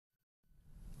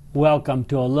Welcome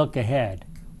to A Look Ahead.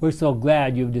 We're so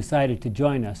glad you've decided to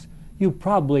join us. You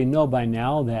probably know by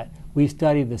now that we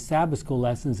study the Sabbath School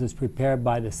lessons as prepared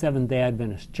by the Seventh-day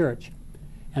Adventist Church.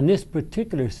 And this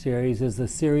particular series is the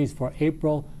series for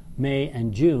April, May,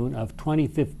 and June of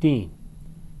 2015.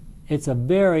 It's a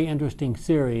very interesting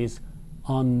series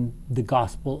on the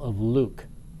Gospel of Luke.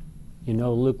 You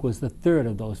know, Luke was the third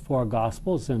of those four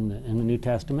Gospels in the New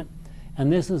Testament. And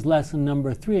this is lesson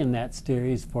number 3 in that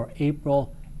series for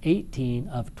April 18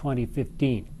 of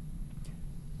 2015.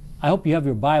 I hope you have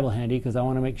your Bible handy because I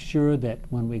want to make sure that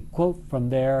when we quote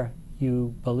from there,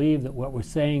 you believe that what we're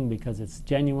saying because it's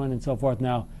genuine and so forth.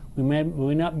 Now, we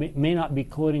may not be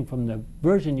quoting from the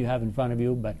version you have in front of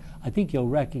you, but I think you'll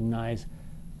recognize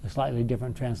the slightly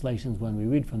different translations when we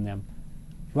read from them.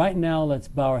 Right now, let's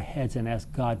bow our heads and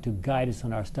ask God to guide us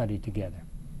in our study together.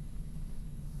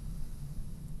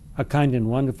 Our kind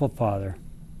and wonderful Father,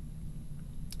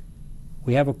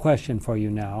 we have a question for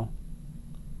you now.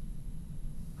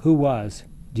 Who was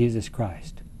Jesus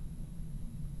Christ?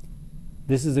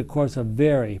 This is, of course, a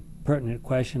very pertinent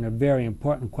question, a very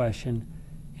important question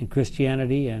in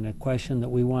Christianity, and a question that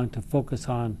we want to focus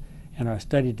on in our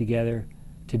study together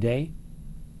today.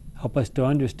 Help us to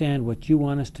understand what you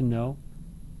want us to know,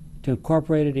 to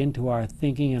incorporate it into our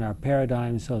thinking and our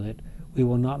paradigm so that we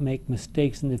will not make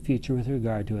mistakes in the future with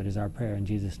regard to it, is our prayer in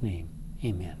Jesus' name.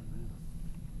 Amen.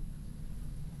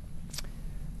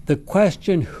 The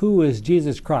question, who is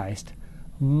Jesus Christ,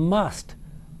 must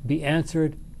be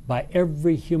answered by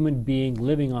every human being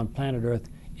living on planet Earth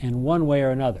in one way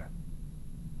or another.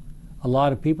 A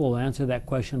lot of people will answer that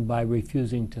question by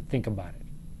refusing to think about it.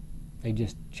 They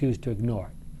just choose to ignore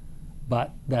it.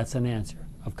 But that's an answer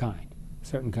of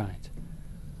certain kinds.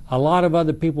 A lot of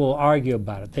other people will argue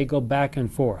about it. They go back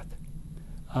and forth.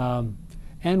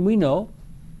 And we know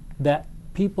that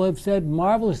people have said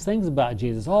marvelous things about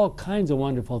Jesus, all kinds of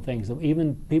wonderful things,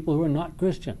 even people who are not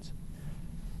Christians.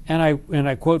 And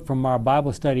I quote from our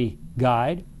Bible study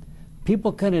guide,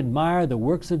 people can admire the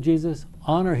works of Jesus,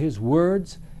 honor his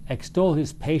words, extol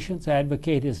his patience,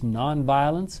 advocate his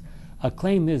nonviolence,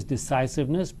 acclaim his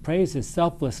decisiveness, praise his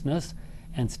selflessness,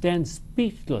 and stand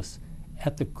speechless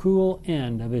at the cruel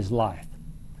end of his life.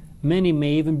 Many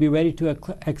may even be ready to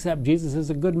accept Jesus as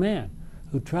a good man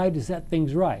who tried to set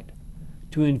things right,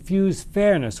 to infuse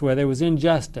fairness where there was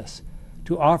injustice,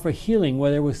 to offer healing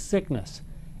where there was sickness,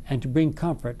 and to bring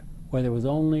comfort where there was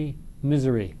only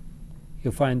misery.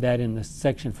 You'll find that in the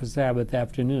section for Sabbath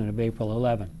afternoon of April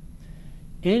 11.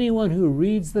 Anyone who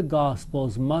reads the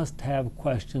Gospels must have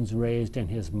questions raised in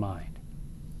his mind.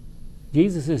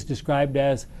 Jesus is described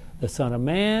as the Son of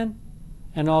Man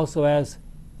and also as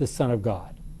the Son of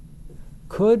God.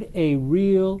 Could a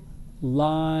real,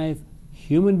 live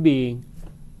human being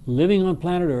living on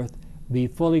planet Earth be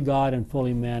fully God and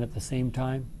fully man at the same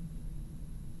time?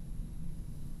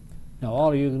 Now,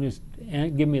 all of you can just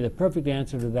give me the perfect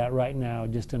answer to that right now,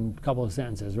 just in a couple of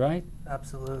sentences, right?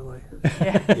 Absolutely.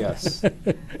 Yes.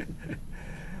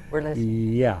 We're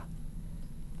listening. Yeah.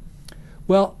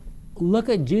 Well, look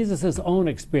at Jesus' own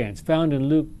experience, found in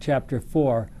Luke chapter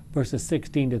 4, verses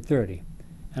 16 to 30.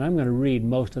 And I'm going to read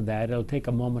most of that. It'll take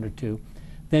a moment or two.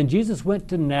 Then Jesus went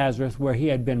to Nazareth, where he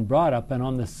had been brought up, and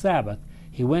on the Sabbath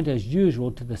he went as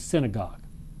usual to the synagogue.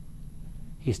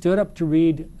 He stood up to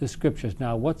read the scriptures.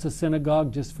 Now, what's a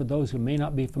synagogue, just for those who may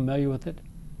not be familiar with it?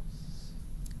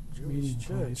 Jewish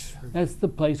church. That's the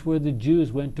place where the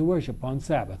Jews went to worship on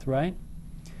Sabbath, right?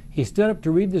 He stood up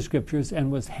to read the scriptures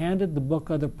and was handed the book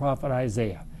of the prophet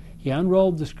Isaiah. He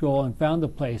unrolled the scroll and found the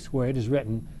place where it is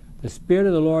written, "The Spirit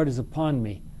of the Lord is upon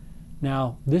me."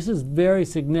 Now, this is very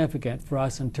significant for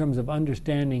us in terms of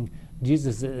understanding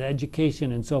Jesus'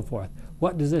 education and so forth.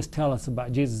 What does this tell us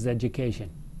about Jesus'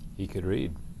 education? He could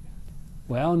read.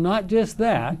 Well, not just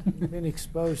that. Been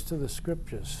exposed to the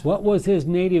scriptures. What was his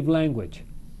native language?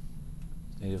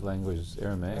 His native language is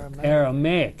Aramaic.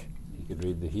 Aramaic. He could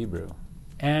read the Hebrew.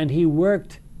 And he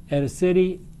worked at a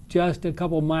city just a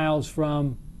couple miles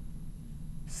from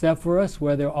Sepphoris,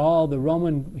 where the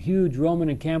huge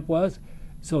Roman camp was.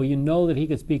 So you know that he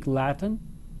could speak Latin.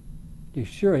 You're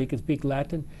sure he could speak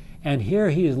Latin. And here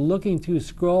he is looking through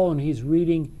scroll and he's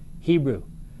reading Hebrew.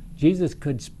 Jesus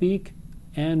could speak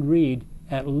and read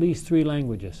at least 3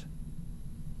 languages.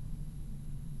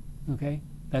 Okay?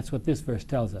 That's what this verse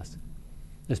tells us.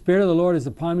 The Spirit of the Lord is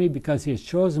upon me because he has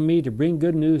chosen me to bring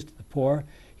good news to the poor.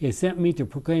 He has sent me to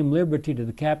proclaim liberty to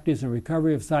the captives and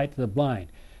recovery of sight to the blind,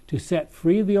 to set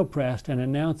free the oppressed and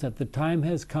announce that the time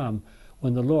has come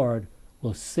when the Lord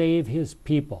will save his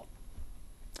people.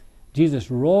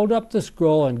 Jesus rolled up the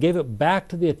scroll and gave it back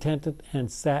to the attendant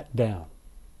and sat down.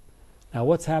 Now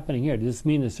what's happening here? Does this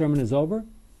mean the sermon is over?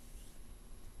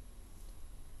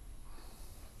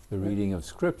 The reading of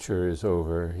Scripture is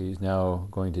over. He's now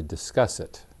going to discuss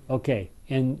it. Okay.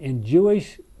 In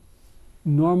Jewish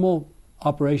normal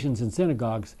operations in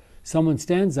synagogues, someone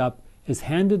stands up, is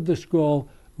handed the scroll,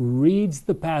 reads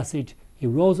the passage, he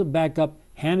rolls it back up,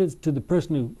 hands it to the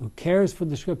person who cares for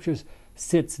the Scriptures,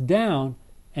 sits down,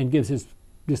 and gives his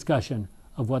discussion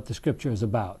of what the Scripture is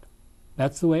about.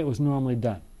 That's the way it was normally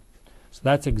done. So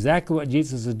that's exactly what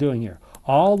Jesus is doing here.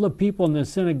 All the people in the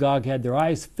synagogue had their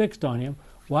eyes fixed on him.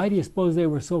 Why do you suppose they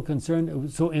were so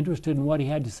concerned, so interested in what he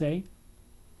had to say?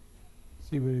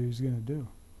 See what he was going to do.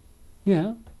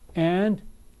 Yeah. And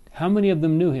how many of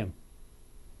them knew him?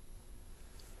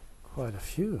 Quite a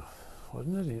few,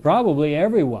 wasn't it? Probably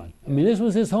everyone. I mean, this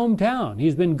was his hometown.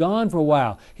 He's been gone for a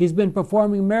while. He's been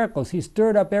performing miracles. He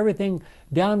stirred up everything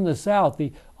down in the south.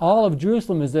 All of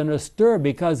Jerusalem is in a stir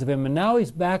because of him. And now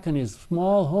he's back in his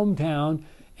small hometown,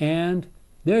 and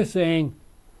they're saying,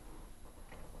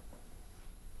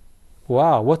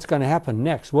 wow, what's going to happen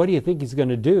next? What do you think he's going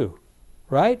to do?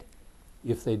 Right?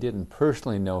 If they didn't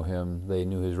personally know him, they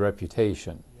knew his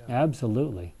reputation. Yeah.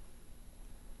 Absolutely.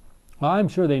 Well, I'm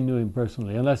sure they knew him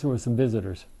personally, unless there were some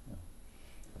visitors.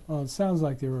 Well, it sounds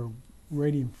like they were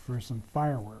waiting for some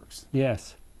fireworks.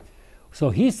 Yes.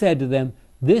 So he said to them,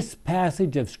 this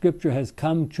passage of Scripture has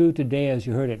come true today as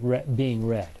you heard it being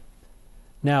read.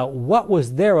 Now, what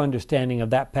was their understanding of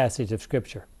that passage of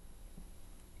Scripture?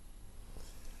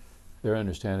 Their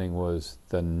understanding was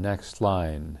the next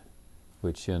line,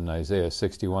 which in Isaiah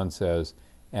 61 says,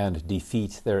 and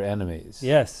defeat their enemies.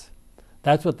 Yes.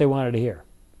 That's what they wanted to hear.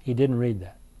 He didn't read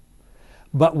that.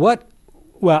 But what,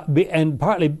 well, and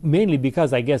partly, mainly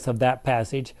because, I guess, of that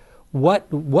passage,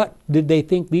 what did they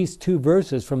think these two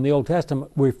verses from the Old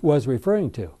Testament was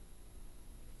referring to?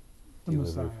 The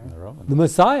Messiah. From the Romans. The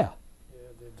Messiah. Yeah,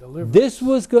 the deliverance. This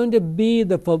was going to be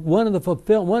one of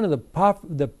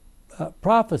the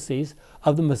prophecies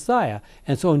of the Messiah.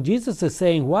 And so when Jesus is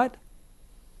saying what?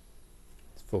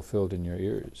 It's fulfilled in your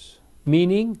ears.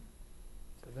 Meaning,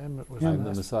 To them it was I'm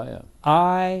the Messiah.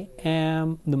 I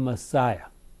am the Messiah.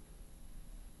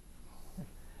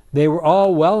 They were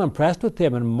all well impressed with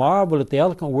him and marveled at the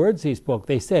eloquent words he spoke.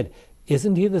 They said,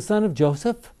 isn't he the son of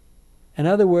Joseph? In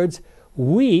other words,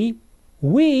 we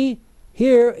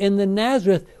here in the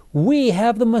Nazareth, we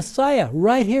have the Messiah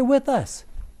right here with us.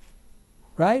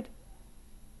 Right?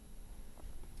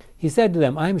 He said to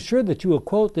them, I am sure that you will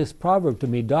quote this proverb to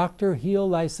me, Doctor, heal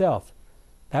thyself.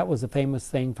 That was a famous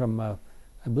thing from, I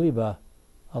believe, a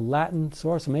Latin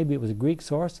source, or maybe it was a Greek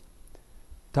source,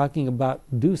 talking about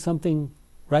do something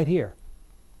right here.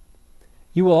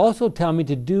 You will also tell me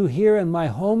to do here in my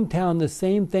hometown the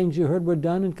same things you heard were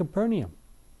done in Capernaum.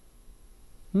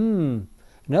 In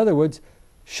other words,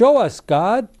 show us,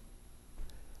 God.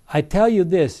 I tell you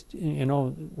this, you know,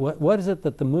 what is it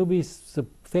that the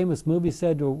famous movie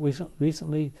said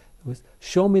recently? It was,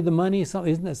 show me the money,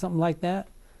 isn't it something like that?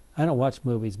 I don't watch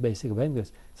movies, basically,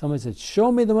 but someone said,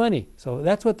 show me the money. So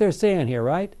that's what they're saying here,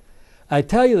 right? I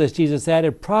tell you this, Jesus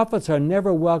added, prophets are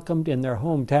never welcomed in their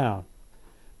hometown.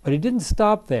 But he didn't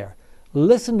stop there.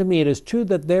 Listen to me, it is true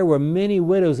that there were many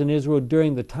widows in Israel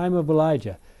during the time of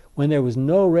Elijah, when there was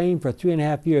no rain for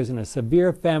 3.5 years and a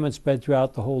severe famine spread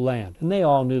throughout the whole land. And they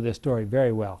all knew this story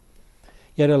very well.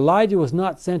 Yet Elijah was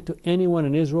not sent to anyone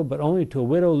in Israel, but only to a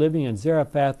widow living in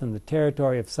Zarephath in the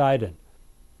territory of Sidon.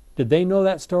 Did they know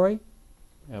that story?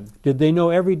 Yep. Did they know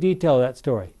every detail of that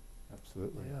story?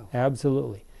 Absolutely. Yeah.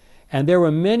 Absolutely. And there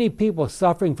were many people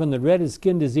suffering from the dreaded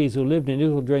skin disease who lived in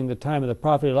Israel during the time of the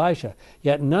prophet Elisha.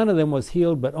 Yet none of them was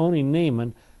healed, but only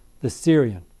Naaman, the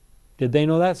Syrian. Did they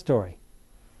know that story?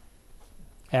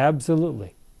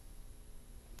 Absolutely.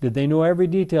 Did they know every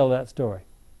detail of that story?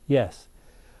 Yes.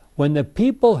 When the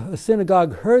people of the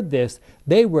synagogue heard this,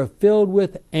 they were filled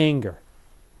with anger.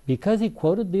 Because he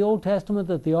quoted the Old Testament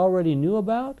that they already knew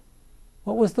about?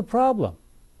 What was the problem?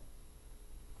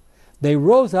 They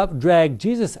rose up, dragged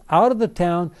Jesus out of the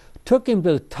town, took him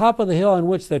to the top of the hill on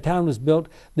which their town was built.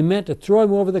 They meant to throw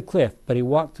him over the cliff, but he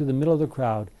walked through the middle of the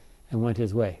crowd and went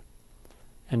his way.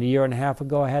 And 1.5 years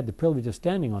ago, I had the privilege of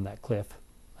standing on that cliff.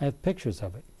 I have pictures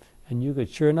of it. And you could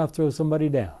sure enough throw somebody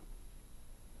down.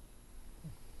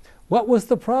 What was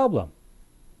the problem?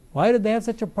 Why did they have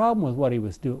such a problem with what he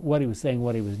was saying,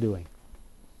 what he was doing?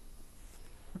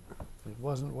 It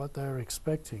wasn't what they were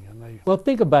expecting, and they. Well,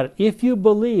 think about it. If you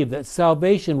believe that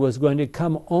salvation was going to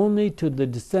come only to the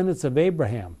descendants of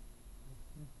Abraham,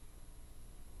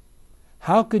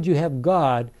 how could you have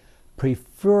God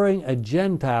preferring a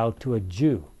Gentile to a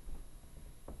Jew?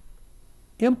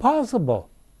 Impossible.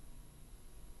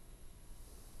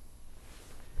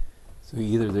 So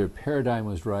either their paradigm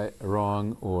was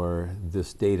wrong, or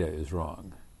this data is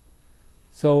wrong.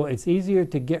 So it's easier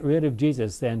to get rid of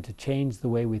Jesus than to change the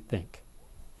way we think.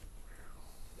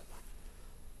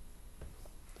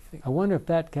 I wonder if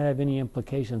that can have any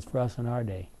implications for us in our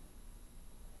day.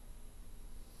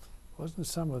 Wasn't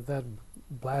some of that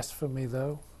blasphemy,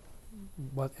 though?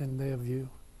 What in their view?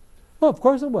 Well, of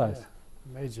course it was.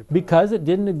 Yeah, major part. Because it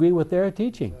didn't agree with their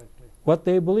teaching, Exactly. what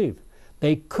they believed.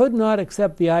 They could not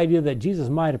accept the idea that Jesus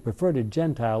might have preferred a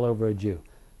Gentile over a Jew.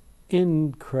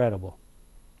 Incredible.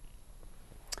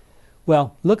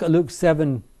 Well, look at Luke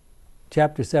 7,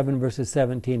 chapter 7, verses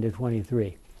 17 to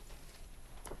 23.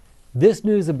 This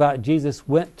news about Jesus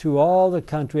went through all the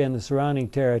country and the surrounding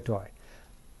territory.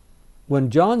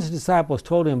 When John's disciples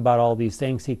told him about all these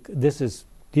things,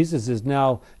 Jesus is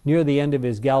now near the end of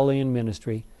his Galilean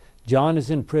ministry. John is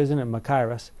in prison at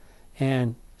Machaerus,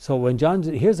 and so when John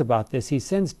hears about this, he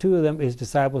sends two of them, his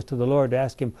disciples, to the Lord to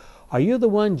ask him, "Are you the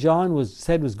one John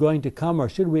said was going to come, or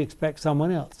should we expect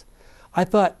someone else?" I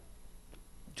thought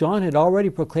John had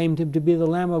already proclaimed him to be the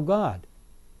Lamb of God.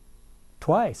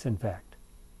 Twice, in fact.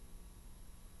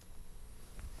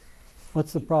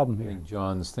 What's the problem I here? think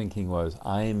John's thinking was,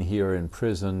 I am here in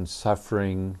prison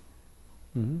suffering.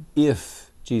 Mm-hmm. If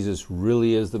Jesus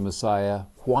really is the Messiah,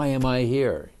 why am I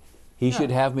here? He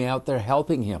should have me out there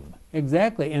helping him.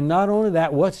 Exactly. And not only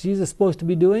that, what's Jesus supposed to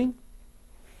be doing?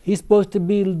 He's supposed to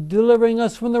be delivering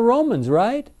us from the Romans,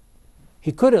 right?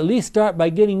 He could at least start by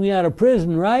getting me out of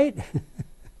prison, right?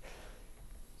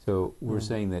 So you're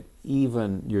saying that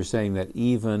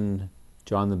even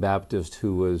John the Baptist,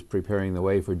 who was preparing the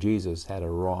way for Jesus, had a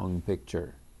wrong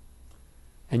picture.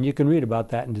 And you can read about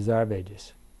that in Desire of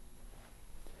Ages.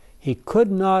 He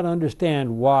could not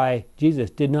understand why Jesus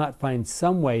did not find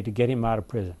some way to get him out of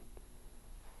prison.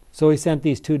 So he sent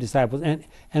these two disciples.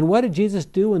 And what did Jesus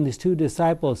do when these two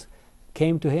disciples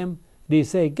came to him? Did he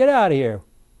say, "Get out of here.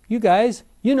 You guys,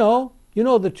 you know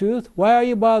the truth. Why are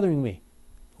you bothering me?"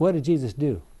 What did Jesus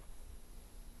do?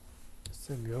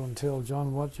 Said, "Go and tell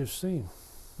John what you've seen."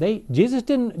 Jesus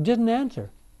didn't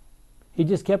answer. He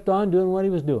just kept on doing what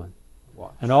he was doing.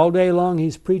 Watch. And all day long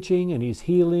he's preaching and he's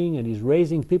healing and he's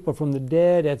raising people from the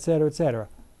dead, etc., etc.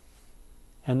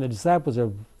 And the disciples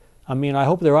I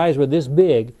hope their eyes were this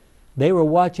big. They were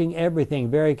watching everything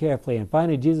very carefully. And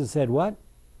finally Jesus said, what?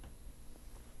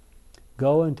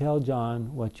 Go and tell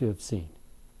John what you have seen.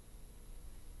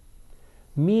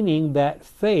 Meaning that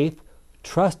faith,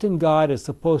 trust in God, is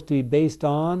supposed to be based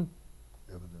on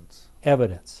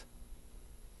evidence.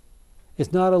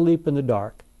 It's not a leap in the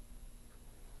dark.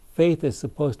 Faith is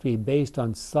supposed to be based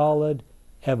on solid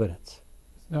evidence.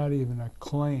 It's not even a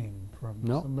claim from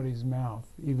somebody's mouth,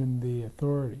 even the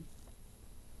authority.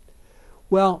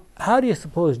 Well, how do you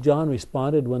suppose John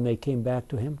responded when they came back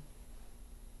to him?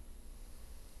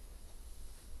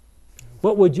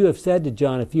 What would you have said to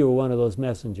John if you were one of those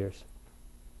messengers?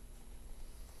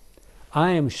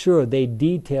 I am sure they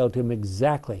detailed to him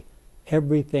exactly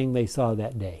everything they saw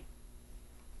that day.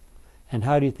 And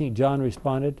how do you think John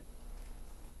responded?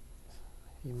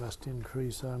 He must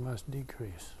increase, I must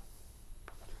decrease.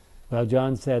 Well,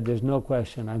 John said, there's no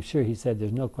question. I'm sure he said,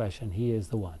 there's no question. He is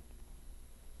the one.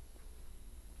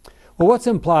 Well, what's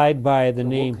implied by the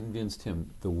name? What convinced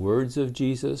him? The words of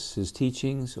Jesus, his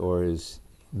teachings, or his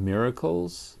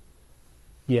miracles?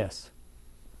 Yes.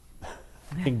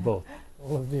 I think both.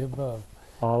 All of the above.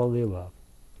 All of the above.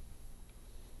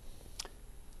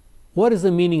 What is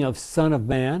the meaning of Son of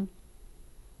Man?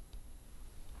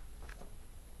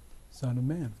 Son of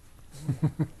Man.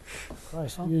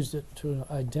 Christ used it to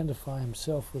identify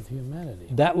himself with humanity.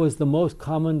 That was the most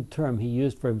common term he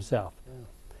used for himself. Yeah.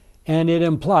 And it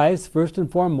implies, first and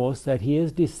foremost, that he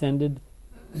is descended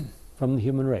from the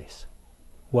human race.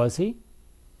 Was he?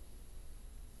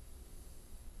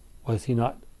 Was he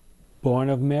not born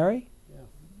of Mary?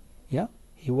 Yeah,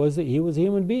 he was a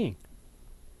human being.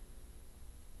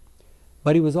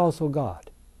 But he was also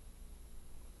God.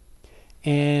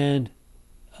 And,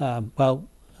 I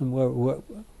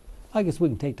guess we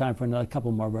can take time for another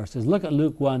couple more verses. Look at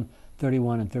Luke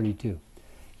 1:31 and 32.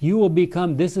 You will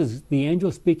become, this is the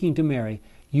angel speaking to Mary,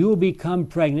 you will become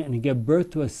pregnant and give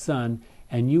birth to a son,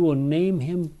 and you will name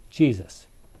him Jesus.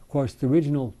 Of course, the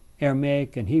original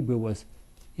Aramaic and Hebrew was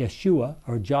Yeshua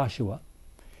or Joshua.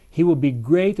 He will be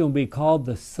great and will be called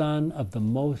the Son of the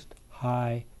Most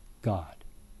High God.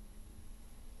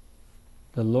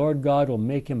 The Lord God will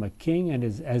make him a king, and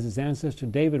as his ancestor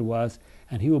David was,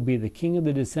 and he will be the king of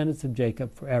the descendants of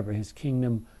Jacob forever. His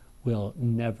kingdom will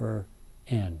never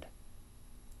end.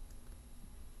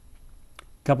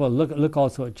 Look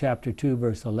also at chapter 2,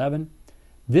 verse 11.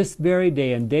 This very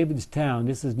day in David's town,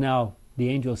 this is now the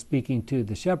angel speaking to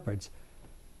the shepherds,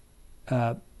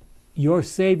 your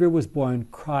Savior was born,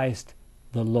 Christ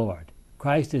the Lord.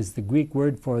 Christ is the Greek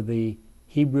word for the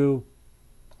Hebrew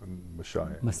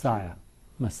Messiah.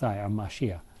 Messiah or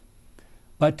Mashiach.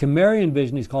 But to Mary in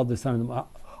vision, he's called the Son of the...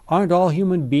 Aren't all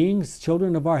human beings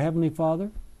children of our Heavenly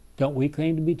Father? Don't we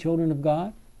claim to be children of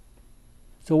God?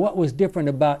 So what was different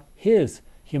about his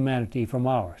humanity from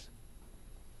ours?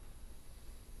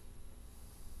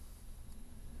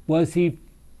 Was he...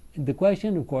 The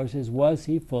question, of course, is, was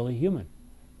he fully human?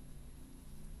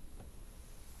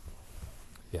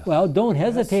 Yes. Well, don't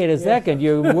hesitate a second.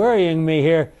 You're worrying me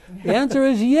here. The answer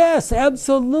is yes,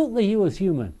 absolutely he was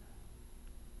human.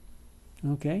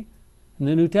 Okay? And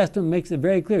the New Testament makes it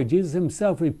very clear. Jesus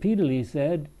himself repeatedly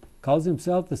said, calls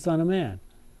himself the Son of Man.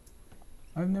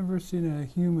 I've never seen a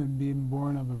human being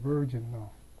born of a virgin,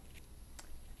 though.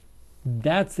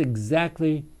 That's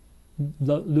exactly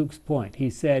Luke's point. He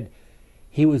said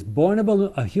he was born of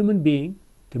a human being,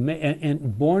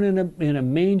 and born in a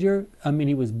manger. I mean,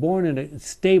 he was born in a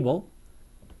stable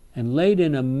and laid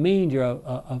in a manger,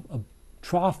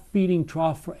 a feeding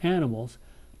trough for animals,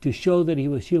 to show that he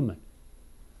was human.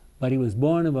 But he was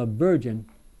born of a virgin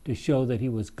to show that he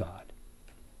was God.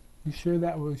 You sure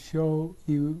that will show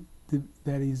you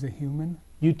that he's a human?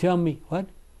 You tell me, what?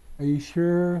 Are you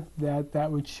sure that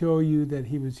that would show you that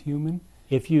he was human?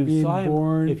 If you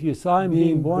saw him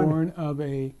being born of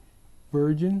a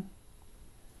virgin?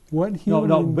 What human?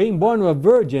 No, being born of a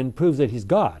virgin proves that he's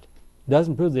God.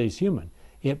 Doesn't prove that he's human.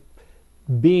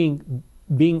 Being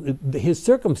his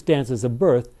circumstances of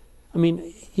birth, I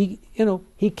mean,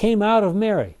 he came out of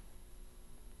Mary.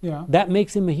 Yeah. That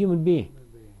makes him a human being.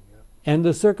 And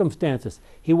the circumstances.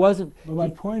 He wasn't. Well, my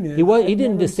point is, he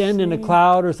didn't descend in a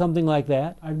cloud or something like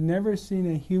that. I've never seen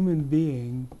a human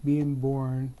being being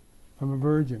born from a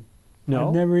virgin. No.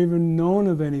 I've never even known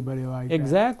of anybody like that.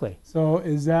 Exactly. So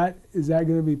is that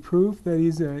going to be proof that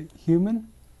he's a human?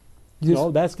 No,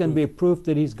 that's going to be a proof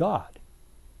that he's God.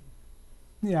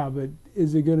 Yeah, but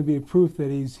is it going to be a proof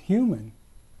that he's human?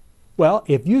 Well,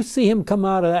 if you see him come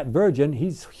out of that virgin,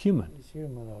 he's human. He's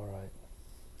human, all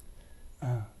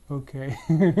right. Okay.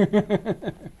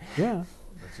 Yeah.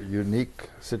 It's a unique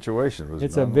situation.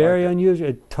 It's a very unusual,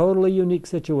 a totally unique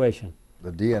situation.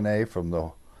 The DNA from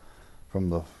the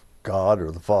God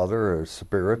or the Father or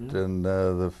Spirit, and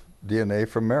the DNA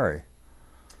from Mary.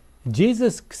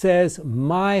 Jesus says,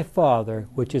 "My Father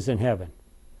which is in heaven,"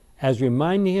 as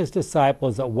reminding his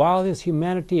disciples that while by his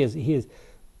humanity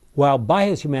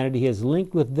he is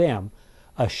linked with them,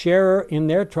 a sharer in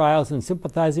their trials and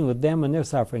sympathizing with them in their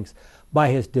sufferings, by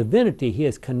his divinity he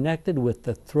is connected with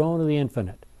the throne of the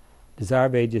infinite. Desire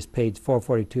of Ages, page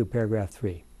 442, paragraph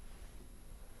 3.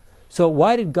 So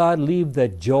why did God leave the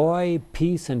joy,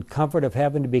 peace, and comfort of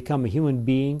heaven to become a human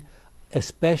being,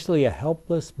 especially a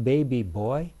helpless baby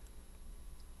boy?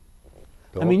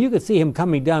 I mean, you could see him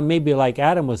coming down maybe like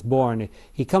Adam was born.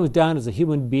 He comes down as a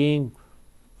human being,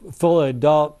 full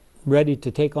adult, ready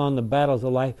to take on the battles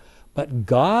of life. But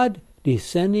God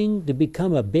descending to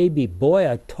become a baby boy,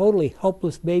 a totally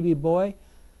helpless baby boy?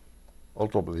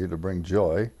 Ultimately to bring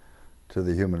joy to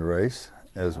the human race,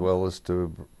 as well as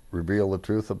to reveal the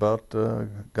truth about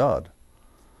God.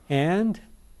 And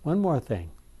one more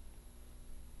thing.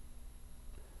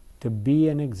 To be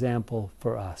an example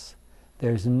for us.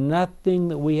 There's nothing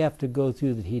that we have to go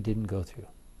through that he didn't go through.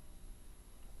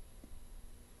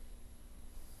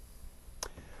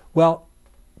 Well,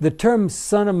 the term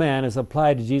Son of Man is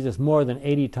applied to Jesus more than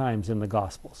 80 times in the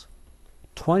Gospels.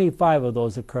 25 of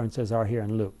those occurrences are here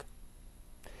in Luke.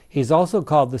 He's also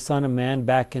called the Son of Man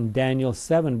back in Daniel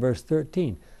 7, verse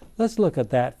 13. Let's look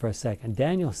at that for a second.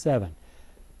 Daniel 7.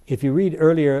 If you read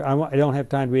earlier, I don't have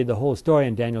time to read the whole story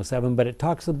in Daniel 7, but it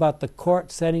talks about the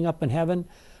court setting up in heaven.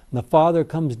 And the Father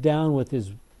comes down with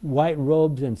his white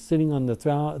robes and sitting on the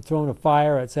throne of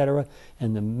fire, etc.,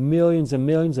 and the millions and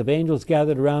millions of angels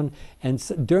gathered around.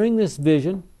 And during this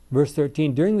vision, verse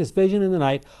 13, during this vision in the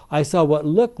night, I saw what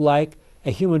looked like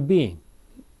a human being.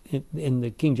 In the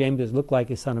King James, it looked like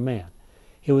a Son of Man.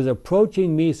 He was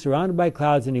approaching me, surrounded by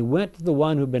clouds, and he went to the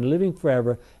one who had been living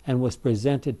forever and was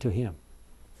presented to him.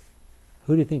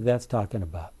 Who do you think that's talking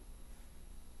about?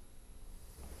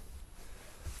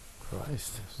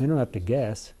 Christ. We don't have to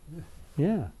guess.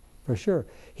 Yeah, for sure.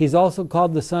 He's also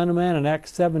called the Son of Man in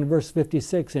Acts 7, verse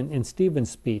 56 in Stephen's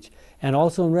speech, and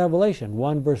also in Revelation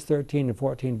 1, verse 13 and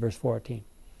 14, verse 14.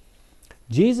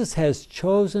 Jesus has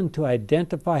chosen to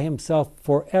identify himself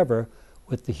forever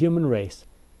with the human race,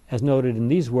 as noted in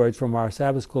these words from our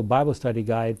Sabbath School Bible Study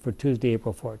Guide for Tuesday,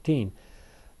 April 14.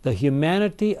 The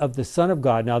humanity of the Son of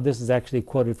God, now this is actually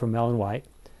quoted from Ellen White,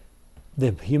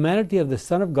 The humanity of the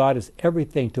Son of God is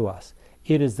everything to us.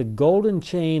 It is the golden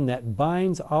chain that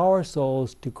binds our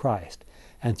souls to Christ,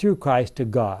 and through Christ to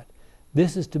God.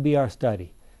 This is to be our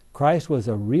study. Christ was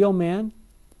a real man.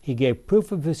 He gave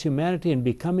proof of his humanity in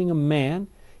becoming a man,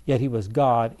 yet he was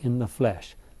God in the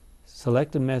flesh.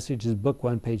 Selected Messages, Book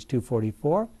 1, page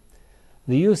 244.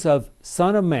 The use of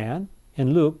Son of Man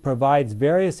in Luke provides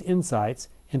various insights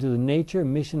into the nature,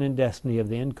 mission, and destiny of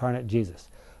the incarnate Jesus.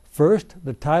 First,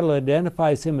 the title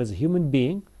identifies him as a human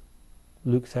being,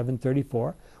 Luke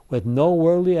 7:34, with no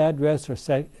worldly address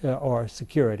or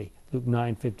security, Luke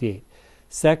 9:58.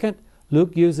 Second,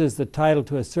 Luke uses the title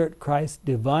to assert Christ's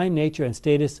divine nature and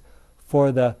status, for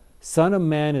the Son of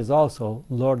Man is also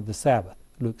Lord of the Sabbath,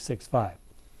 Luke 6:5.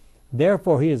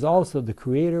 Therefore, he is also the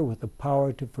Creator with the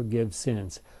power to forgive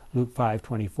sins, Luke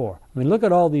 5:24. I mean, look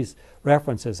at all these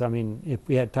references. I mean, if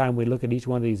we had time, we'd look at each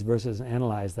one of these verses and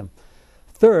analyze them.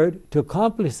 Third, to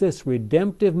accomplish this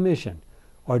redemptive mission,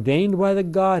 ordained by the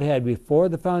Godhead before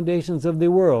the foundations of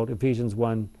the world, Ephesians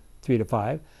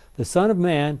 1:3-5, the Son of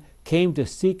Man came to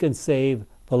seek and save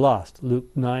the lost,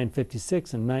 Luke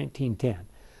 9:56 and 19:10.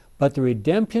 But the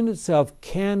redemption itself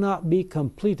cannot be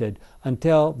completed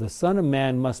until the Son of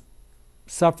Man must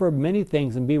suffer many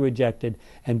things and be rejected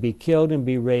and be killed and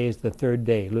be raised the third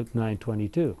day, Luke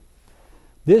 9:22.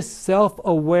 This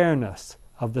self-awareness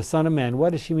of the Son of Man,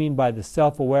 what does she mean by the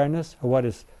self-awareness? Or what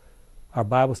does our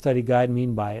Bible study guide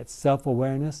mean by its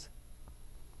self-awareness?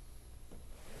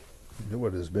 He knew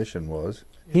what his mission was.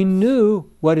 He knew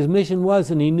what his mission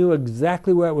was, and he knew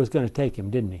exactly where it was going to take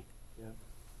him, didn't he?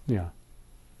 Yeah.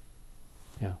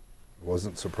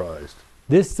 Wasn't surprised.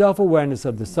 This self-awareness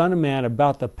of the Son of Man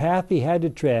about the path he had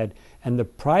to tread and the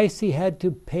price he had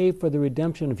to pay for the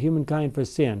redemption of humankind for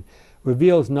sin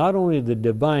reveals not only the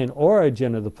divine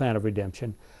origin of the plan of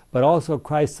redemption, but also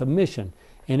Christ's submission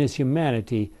in his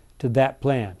humanity to that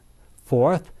plan.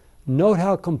 Fourth, note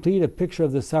how complete a picture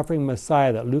of the suffering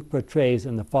Messiah that Luke portrays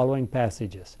in the following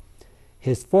passages.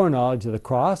 His foreknowledge of the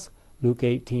cross, Luke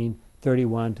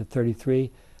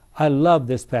 18:31-33. I love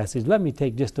this passage. Let me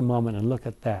take just a moment and look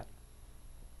at that.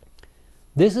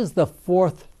 This is the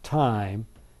fourth time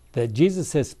that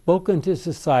Jesus has spoken to his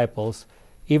disciples,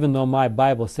 even though my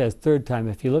Bible says third time.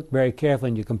 If you look very carefully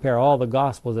and you compare all the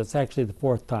Gospels, it's actually the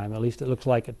fourth time. At least it looks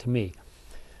like it to me.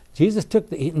 Jesus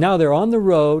now they're on the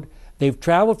road. They've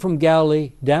traveled from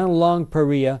Galilee down along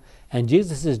Perea, and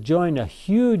Jesus has joined a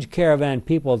huge caravan of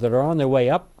people that are on their way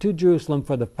up to Jerusalem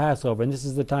for the Passover. And this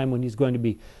is the time when he's going to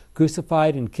be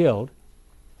crucified and killed.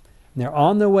 And they're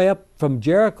on their way up from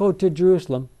Jericho to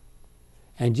Jerusalem.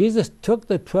 And Jesus took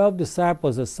the 12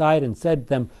 disciples aside and said to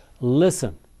them,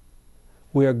 listen,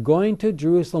 we are going to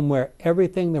Jerusalem where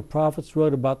everything the prophets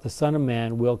wrote about the Son of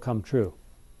Man will come true.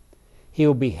 He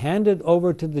will be handed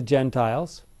over to the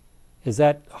Gentiles. Is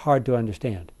that hard to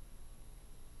understand?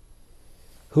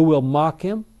 Who will mock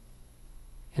him,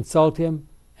 insult him,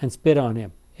 and spit on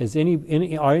him.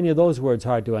 Are any of those words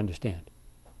hard to understand?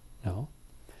 No.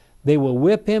 They will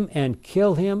whip him and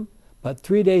kill him, but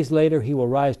 3 days later he will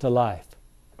rise to life.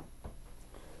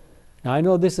 Now I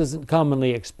know this isn't commonly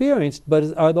experienced,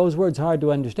 but are those words hard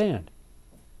to understand?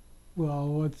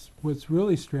 Well, what's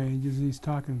really strange is he's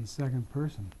talking in the second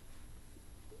person.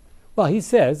 Well, he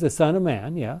says the Son of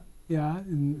Man, yeah. Yeah,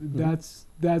 and that's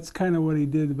kind of what he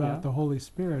did about the Holy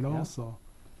Spirit also.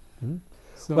 Mm-hmm.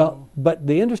 So, well, but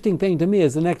the interesting thing to me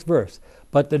is the next verse.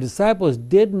 But the disciples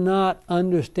did not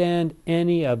understand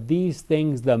any of these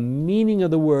things. The meaning of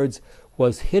the words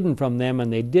was hidden from them,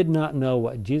 and they did not know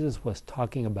what Jesus was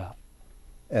talking about.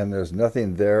 And there's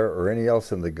nothing there or any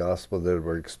else in the gospel that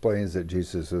explains that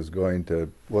Jesus is going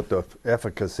to, what the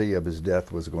efficacy of his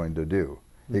death was going to do.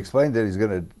 He explained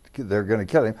that they're going to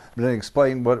kill him, but then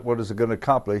explain what is it going to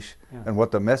accomplish and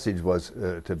what the message was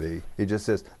to be. He just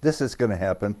says, this is going to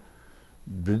happen.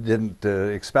 Didn't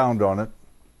expound on it.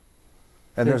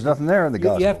 And there's nothing there in the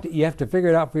gospel. You have to figure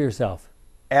it out for yourself.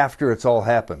 After it's all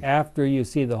happened. After you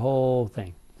see the whole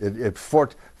thing.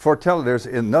 Foretelling, there's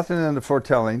nothing in the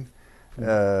foretelling.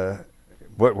 Where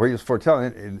he was foretelling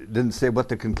it didn't say what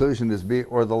the conclusion is be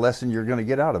or the lesson you're going to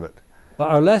get out of it. Well,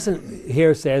 our lesson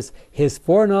here says his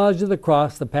foreknowledge of the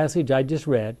cross, the passage I just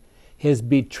read, his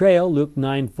betrayal, Luke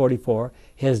 9:44,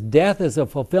 his death as a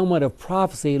fulfillment of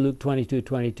prophecy, Luke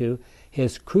 22:22,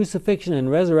 his crucifixion and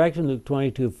resurrection, Luke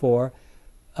 22:4,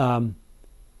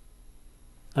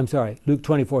 Luke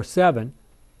 24:7,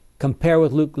 compare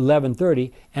with Luke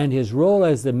 11:30, and his role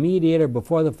as the mediator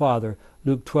before the Father,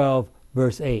 Luke 12,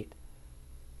 verse 8.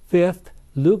 Fifth,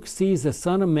 Luke sees the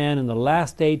Son of Man in the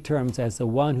last day terms as the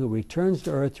one who returns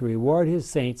to earth to reward his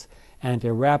saints And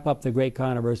to wrap up the great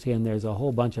controversy, and there's a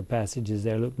whole bunch of passages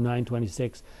there, Luke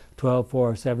 9:26,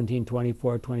 12:4,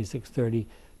 17:24, 26:30,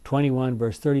 21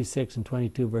 verse 36, and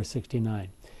 22 verse 69.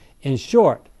 In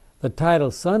short, the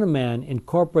title Son of Man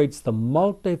incorporates the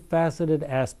multifaceted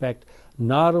aspect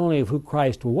not only of who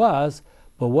Christ was,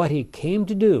 but what he came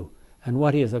to do and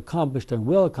what he has accomplished and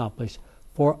will accomplish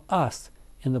for us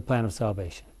in the plan of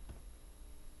salvation.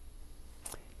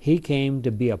 He came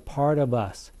to be a part of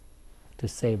us, to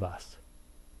save us.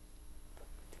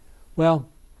 Well,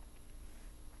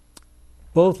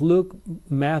 both Luke,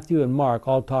 Matthew, and Mark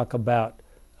all talk about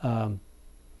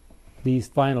these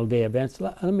final day events.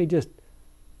 Let me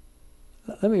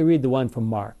read the one from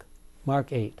Mark.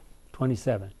 Mark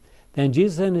 8:27. Then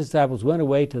Jesus and his disciples went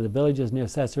away to the villages near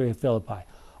Caesarea Philippi.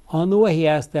 On the way he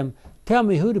asked them, "Tell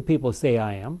me, who do people say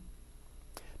I am?"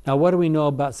 Now, what do we know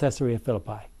about Caesarea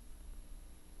Philippi?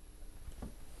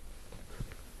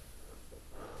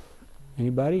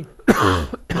 Anybody?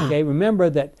 Okay, remember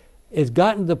that it's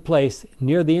gotten to the place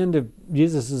near the end of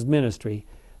Jesus' ministry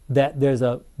that there's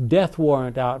a death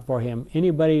warrant out for him.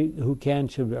 Anybody who can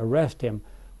should arrest him,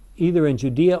 either in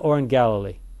Judea or in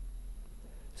Galilee.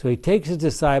 So he takes his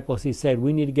disciples. He said,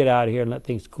 we need to get out of here and let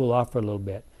things cool off for a little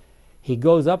bit. He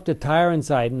goes up to Tyre and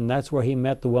Sidon, and that's where he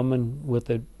met the woman with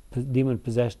the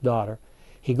demon-possessed daughter.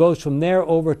 He goes from there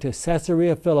over to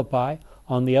Caesarea Philippi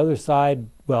on the other side,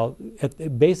 well,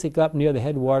 basic up near the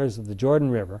headwaters of the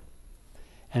Jordan River.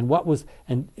 And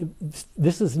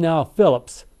this is now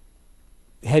Philip's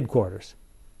headquarters,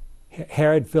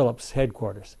 Herod Philip's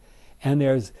headquarters. And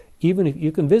there's, even if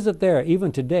you can visit there,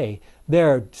 even today,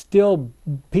 there are still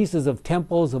pieces of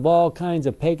temples of all kinds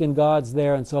of pagan gods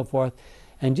there and so forth.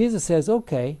 And Jesus says,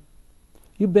 okay,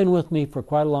 you've been with me for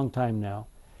quite a long time now.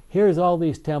 Here's all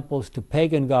these temples to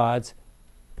pagan gods.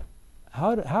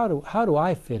 How do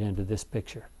I fit into this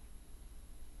picture?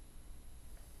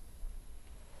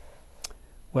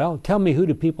 Well, tell me, who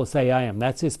do people say I am?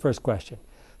 That's his first question.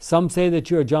 Some say that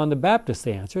you're John the Baptist,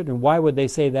 they answered. And why would they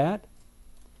say that?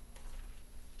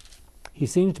 He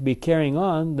seems to be carrying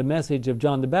on the message of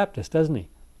John the Baptist, doesn't he?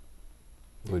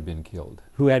 Who had been killed.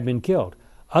 Who had been killed.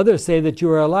 Others say that you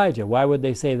are Elijah. Why would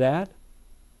they say that?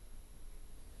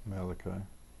 Malachi.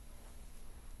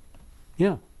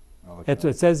 Yeah. Malachi. That's what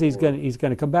it says. He's going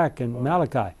to come back in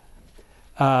Malachi.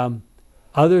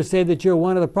 Others say that you're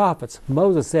one of the prophets.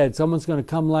 Moses said, someone's going to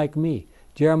come like me.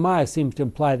 Jeremiah seems to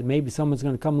imply that maybe someone's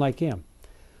going to come like him.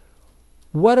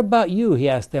 What about you? He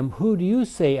asked them, who do you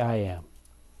say I am?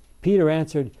 Peter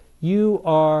answered, you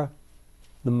are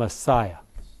the Messiah.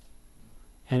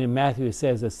 And in Matthew it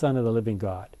says, the Son of the living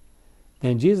God.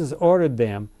 Then Jesus ordered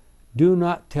them, do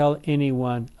not tell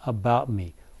anyone about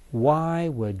me. Why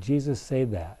would Jesus say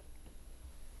that?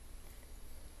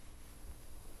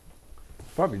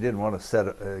 Probably didn't want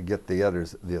to get the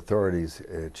authorities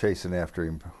chasing after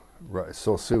him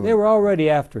so soon. They were already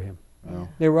after him. Oh.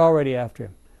 They were already after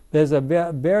him. There's a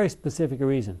very specific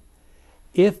reason.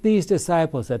 If these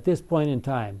disciples at this point in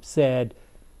time said,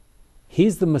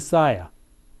 he's the Messiah,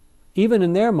 even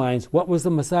in their minds, what was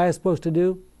the Messiah supposed to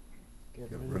do? Get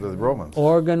rid of the Romans.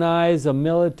 Organize a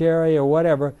military or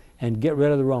whatever and get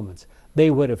rid of the Romans. They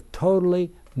would have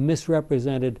totally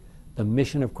misrepresented the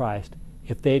mission of Christ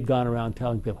if they'd gone around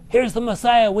telling people, here's the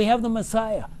Messiah, we have the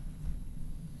Messiah.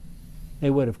 They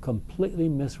would have completely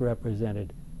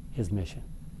misrepresented his mission.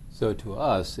 So to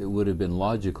us, it would have been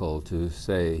logical to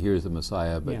say, here's the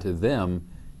Messiah, but to them,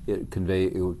 it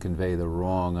would convey the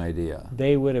wrong idea.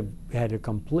 They would have had a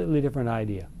completely different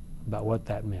idea about what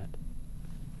that meant.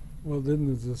 Well,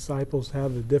 didn't the disciples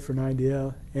have a different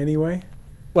idea anyway?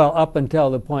 Well, up until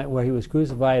the point where he was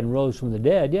crucified and rose from the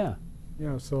dead, yeah.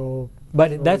 Yeah, so...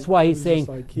 But that's why he's it was saying, just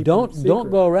like keeping it don't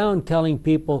secret. go around telling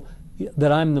people that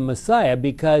I'm the Messiah,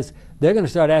 because they're going to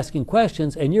start asking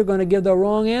questions and you're going to give the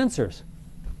wrong answers.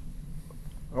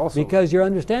 Also, Because your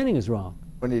understanding is wrong.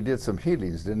 when he did some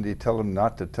healings, didn't he tell them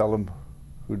not to tell them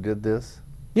who did this?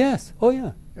 Yes. Oh,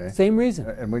 yeah. Okay. Same reason.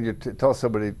 And when you tell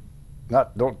somebody,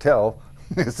 don't tell,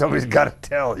 somebody's got to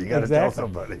tell. You got to tell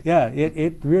somebody. Yeah,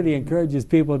 it really encourages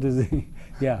people to see.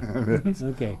 Yeah.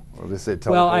 Okay. Well, they say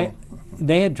Well, telephone.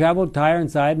 they had traveled Tyre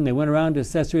and Sidon. They went around to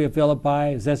Caesarea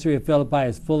Philippi. Caesarea Philippi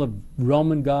is full of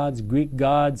Roman gods, Greek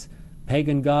gods,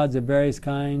 pagan gods of various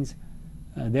kinds.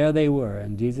 There they were.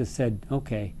 And Jesus said,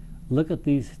 okay, look at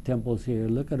these temples here.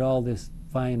 Look at all this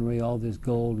finery, all this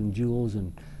gold and jewels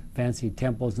and fancy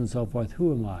temples and so forth.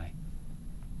 Who am I?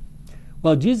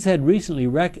 Well, Jesus had recently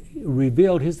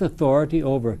revealed his authority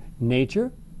over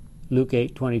nature, Luke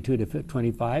 8:22 to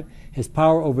 25, his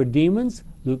power over demons,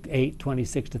 Luke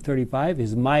 8:26-35.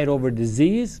 His might over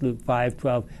disease, Luke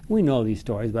 5:12. We know these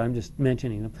stories, but I'm just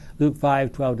mentioning them. Luke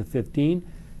 5:12-15.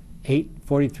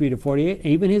 8:43-48.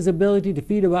 Even his ability to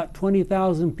feed about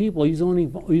 20,000 people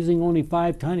using only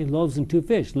 5 tiny loaves and 2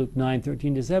 fish, Luke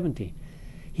 9:13-17.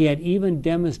 He had even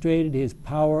demonstrated his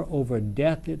power over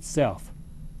death itself,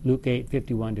 Luke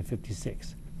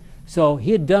 8:51-56. So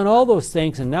he had done all those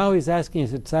things, and now he's asking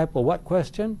his disciple what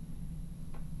question?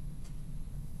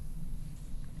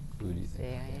 Who do you think?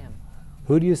 Say I am.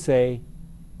 Who do you say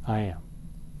I am?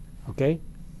 Okay?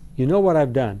 You know what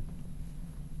I've done.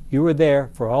 You were there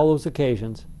for all those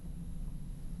occasions.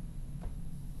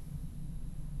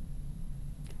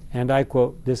 And I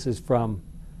quote, this is from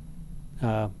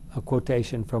a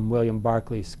quotation from William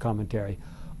Barclay's commentary.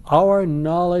 Our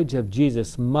knowledge of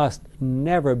Jesus must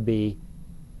never be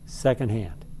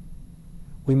secondhand.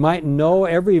 We might know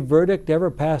every verdict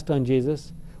ever passed on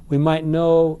Jesus. We might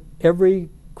know every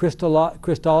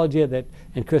Christology,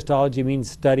 and Christology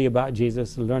means study about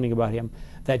Jesus, learning about him,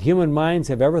 that human minds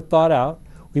have ever thought out.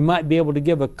 We might be able to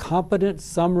give a competent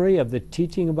summary of the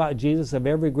teaching about Jesus of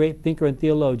every great thinker and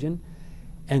theologian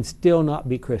and still not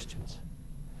be Christians.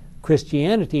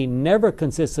 Christianity never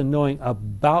consists in knowing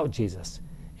about Jesus.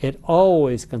 It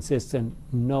always consists in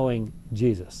knowing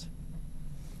Jesus.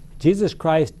 Jesus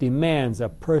Christ demands a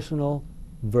personal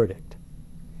verdict.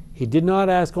 He did not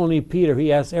ask only Peter,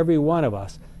 he asked every one of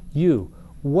us, you,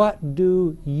 what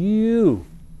do you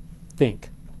think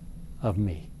of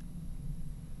me?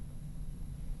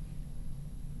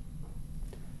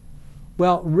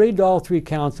 Well, read all 3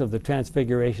 accounts of the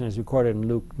Transfiguration as recorded in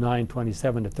Luke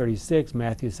 9:27-36,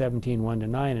 Matthew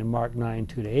 17:1-9, and Mark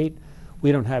 9:2-8.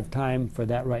 We don't have time for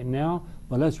that right now,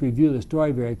 but let's review the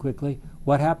story very quickly.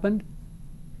 What happened?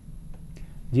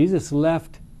 Jesus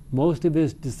left most of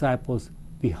his disciples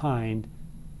behind.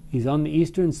 He's on the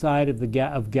eastern side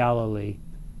of Galilee.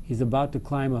 He's about to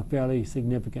climb a fairly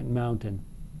significant mountain.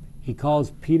 He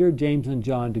calls Peter, James, and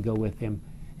John to go with him.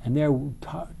 And they're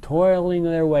toiling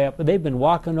their way up. They've been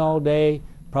walking all day,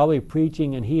 probably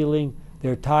preaching and healing.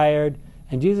 They're tired.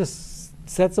 And Jesus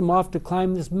sets them off to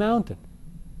climb this mountain.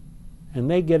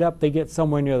 And they get up, they get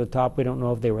somewhere near the top. We don't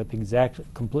know if they were at the exact,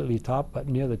 completely top, but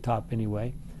near the top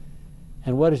anyway.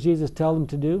 And what does Jesus tell them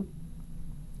to do?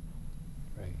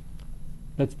 Pray.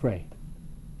 Let's pray.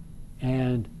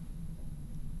 And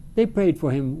they prayed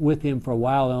with him for a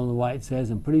while, Ellen White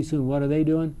says, and pretty soon what are they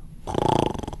doing?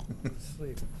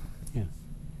 Sleep. Yeah.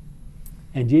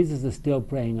 And Jesus is still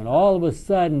praying, and all of a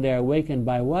sudden they're awakened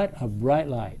by what? A bright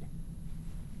light.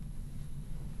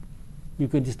 You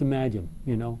could just imagine,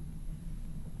 you know.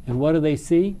 And what do they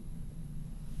see?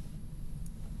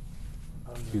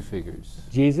 2 figures.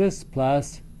 Jesus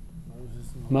plus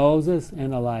Moses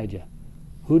and Elijah.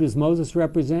 Who does Moses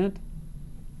represent?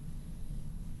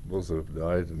 Those that have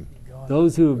died and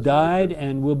Those who have died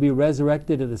and will be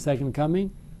resurrected at the second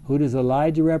coming. Who does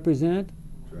Elijah represent?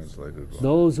 translated.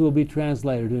 Those who will be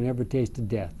translated who never tasted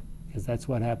death, because that's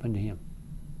what happened to him.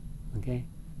 Okay?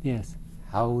 Yes.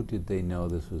 How did they know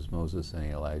this was Moses and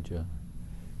Elijah?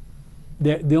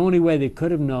 The only way they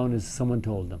could have known is someone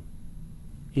told them.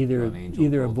 Either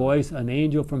a voice, an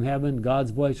angel from heaven,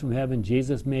 God's voice from heaven,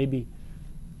 Jesus maybe.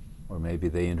 Or maybe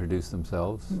they introduced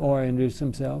themselves? Or introduced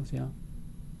themselves, yeah.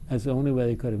 That's the only way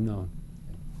they could have known.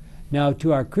 Now,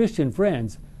 to our Christian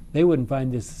friends, they wouldn't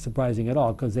find this surprising at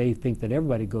all, because they think that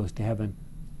everybody goes to heaven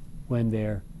when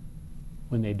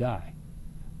they die.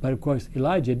 But of course,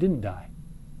 Elijah didn't die.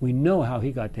 We know how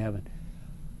he got to heaven.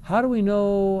 How do we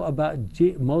know about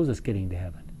Moses getting to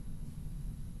heaven?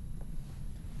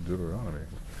 Deuteronomy.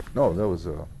 No, that was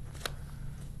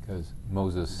Because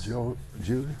Moses'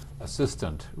 Jude.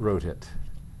 assistant wrote it.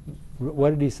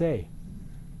 What did he say?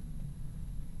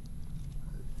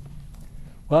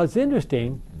 Well, it's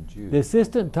interesting. in Jude. The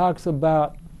assistant talks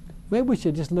about, maybe we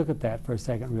should just look at that for a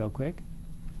second real quick.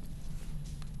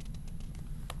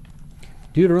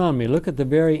 Deuteronomy, look at the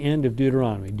very end of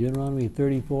Deuteronomy. Deuteronomy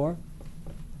 34.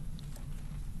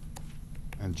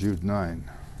 And Jude 9.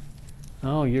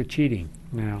 Oh, you're cheating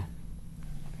now.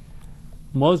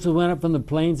 Moses went up from the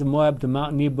plains of Moab to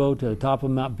Mount Nebo to the top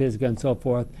of Mount Pisgah and so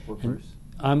forth. What And verse?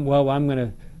 I'm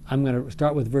going to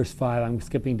start with verse 5. I'm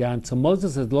skipping down. So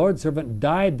Moses, the Lord's servant,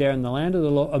 died there in the land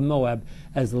of Moab,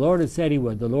 as the Lord had said he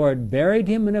would. The Lord buried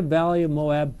him in a valley of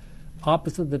Moab,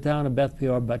 opposite the town of Beth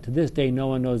Peor, but to this day no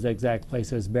one knows the exact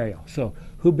place of his burial. So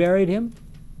who buried him?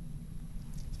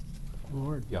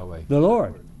 Lord. Yahweh. The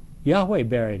Lord. Yahweh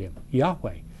buried him.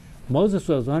 Yahweh. Moses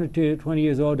was 120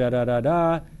 years old,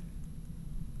 And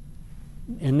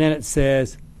then it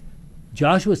says,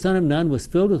 Joshua, son of Nun, was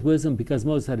filled with wisdom because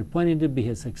Moses had appointed him to be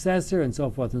his successor, and so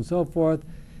forth and so forth.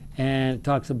 And it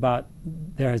talks about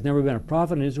there has never been a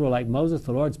prophet in Israel like Moses.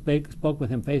 The Lord spoke with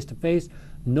him face to face.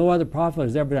 No other prophet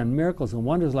has ever done miracles and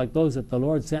wonders like those that the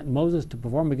Lord sent Moses to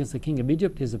perform against the king of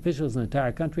Egypt, his officials, and the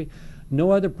entire country.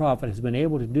 No other prophet has been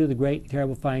able to do the great,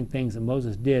 terrifying things that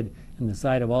Moses did in the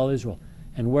sight of all Israel.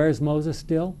 And where is Moses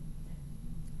still?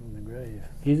 In the grave.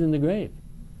 He's in the grave.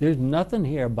 There's nothing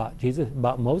here about Jesus,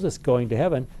 about Moses going to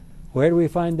heaven. Where do we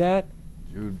find that?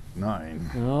 Jude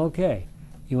 9. Okay.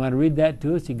 You want to read that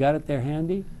to us? You got it there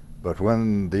handy? But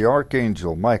when the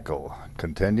archangel Michael,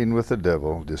 contending with the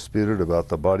devil, disputed about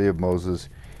the body of Moses,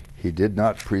 he did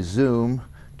not presume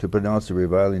to pronounce a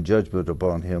reviling judgment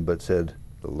upon him, but said,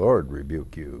 "The Lord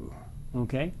rebuke you."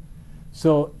 Okay.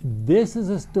 So this is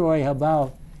a story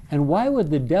about, and why would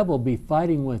the devil be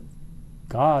fighting with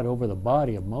God over the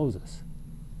body of Moses?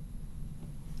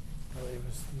 Well,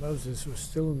 Moses was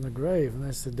still in the grave, and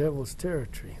that's the devil's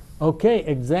territory. Okay,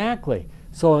 exactly.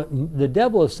 So the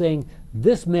devil is saying,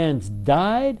 this man's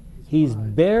died, he's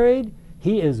buried,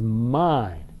 he is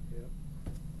mine. Yep.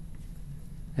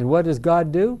 And what does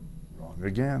God do? Wrong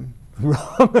again.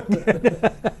 Wrong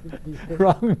again.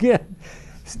 Wrong again.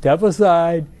 Step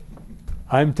aside.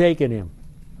 I'm taking him.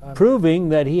 Proving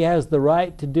that he has the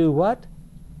right to do what?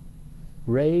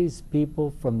 Raise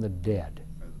people from the dead.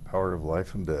 The power of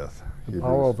life and death. The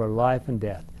power over life and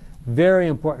death. Very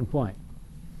important point.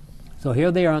 So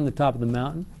here they are on the top of the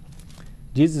mountain.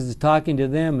 Jesus is talking to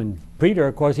them, and Peter,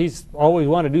 of course, he's always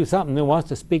wanted to do something and wants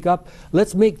to speak up.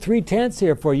 Let's make 3 tents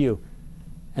here for you.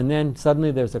 And then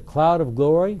suddenly there's a cloud of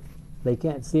glory. They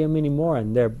can't see him anymore,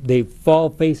 and they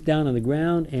fall face down on the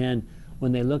ground, and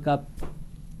when they look up,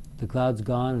 the cloud's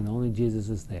gone and only Jesus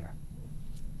is there.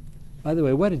 By the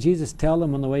way, what did Jesus tell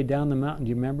them on the way down the mountain? Do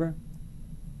you remember?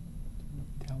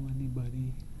 Don't tell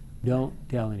anybody. Don't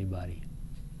tell anybody.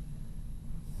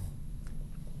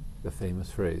 The famous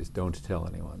phrase, "Don't tell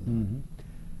anyone."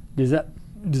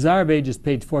 Desire of Ages,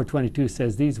 page 422,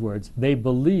 says these words: they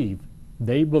believe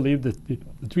that the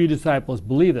 3 disciples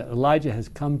believe that Elijah has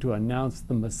come to announce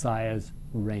the Messiah's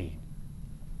reign.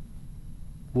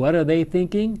 What are they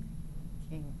thinking?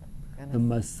 King. The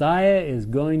Messiah is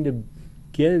going to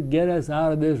get us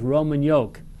out of this Roman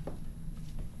yoke.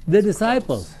 The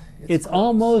disciples. It's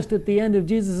almost at the end of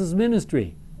Jesus'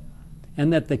 ministry.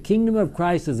 And that the kingdom of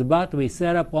Christ is about to be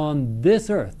set up on this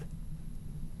earth.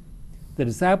 The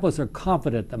disciples are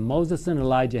confident that Moses and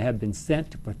Elijah have been sent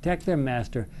to protect their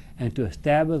master and to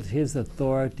establish his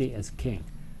authority as king.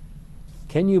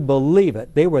 Can you believe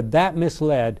it? They were that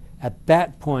misled at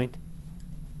that point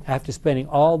after spending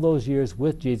all those years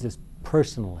with Jesus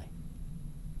personally.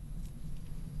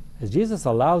 Is Jesus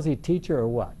a lousy teacher or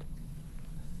what?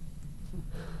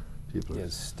 People He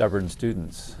has stubborn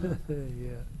students.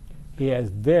 Yeah. He has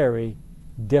very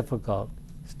difficult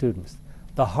students.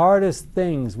 The hardest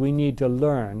things we need to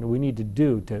learn, we need to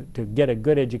do to get a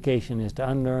good education is to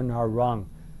unlearn our wrong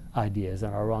ideas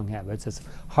and our wrong habits. It's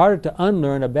harder to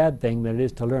unlearn a bad thing than it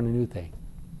is to learn a new thing.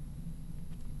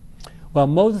 Well,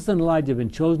 Moses and Elijah have been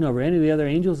chosen over any of the other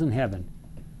angels in heaven,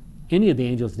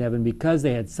 because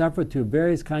they had suffered through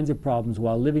various kinds of problems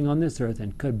while living on this earth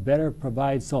and could better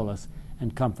provide solace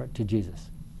and comfort to Jesus.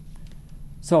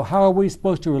 So how are we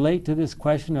supposed to relate to this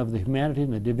question of the humanity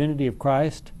and the divinity of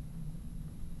Christ?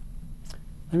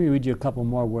 Let me read you a couple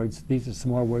more words. These are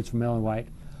some more words from Ellen White.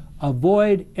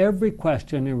 Avoid every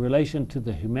question in relation to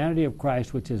the humanity of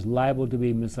Christ which is liable to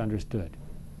be misunderstood.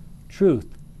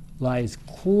 Truth lies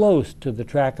close to the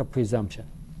track of presumption.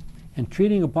 In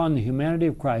treating upon the humanity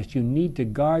of Christ, you need to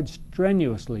guard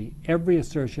strenuously every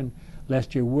assertion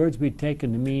lest your words be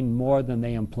taken to mean more than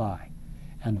they imply,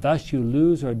 and thus you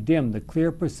lose or dim the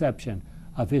clear perception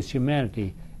of his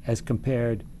humanity as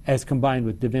combined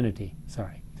with divinity.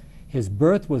 His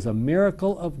birth was a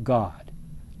miracle of God.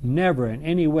 Never in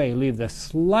any way leave the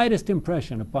slightest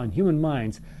impression upon human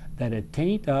minds that a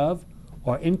taint of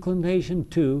or inclination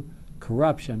to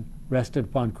corruption rested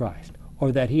upon Christ,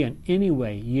 or that he in any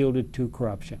way yielded to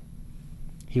corruption.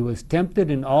 He was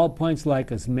tempted in all points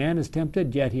like as man is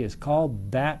tempted, yet he is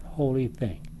called that holy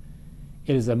thing.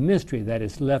 It is a mystery that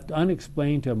is left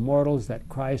unexplained to mortals that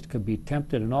Christ could be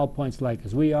tempted in all points like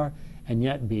as we are, and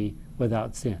yet be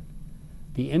without sin.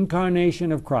 The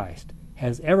incarnation of Christ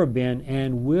has ever been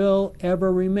and will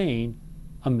ever remain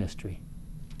a mystery.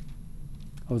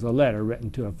 It was a letter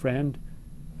written to a friend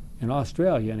in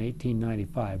Australia in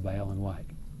 1895 by Ellen White.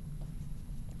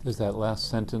 Does that last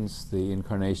sentence, the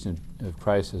incarnation of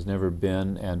Christ has never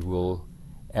been and will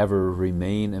ever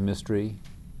remain a mystery,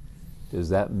 does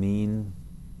that mean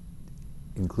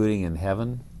including in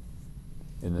heaven?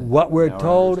 What we're our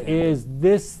told understanding.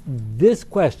 is this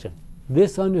question,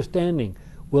 this understanding,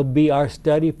 will be our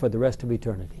study for the rest of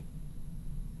eternity.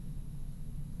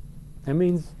 That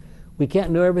means we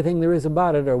can't know everything there is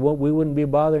about it, or we wouldn't be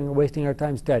bothering or wasting our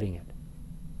time studying it.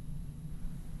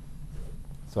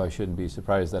 So I shouldn't be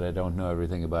surprised that I don't know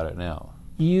everything about it now.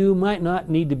 You might not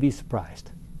need to be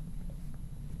surprised.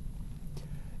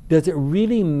 Does it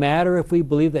really matter if we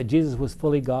believe that Jesus was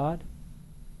fully God?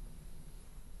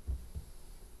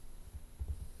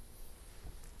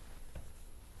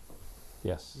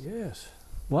 Yes. Yes.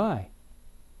 Why?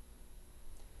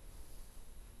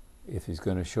 If he's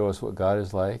going to show us what God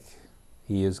is like,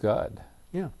 he is God.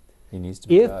 Yeah. He needs to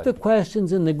be If God. the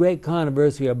questions in the Great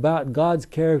Controversy are about God's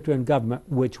character and government,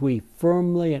 which we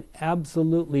firmly and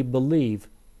absolutely believe,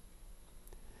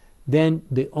 then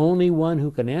the only one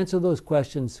who can answer those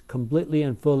questions completely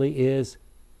and fully is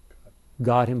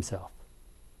God himself.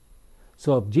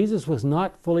 So if Jesus was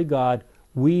not fully God,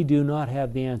 we do not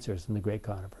have the answers in the Great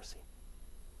Controversy.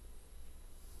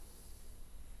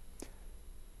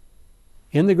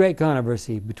 In the Great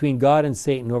Controversy between God and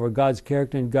Satan over God's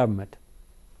character and government,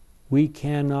 there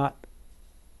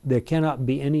cannot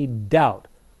be any doubt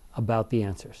about the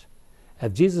answers.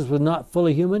 If Jesus was not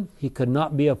fully human, he could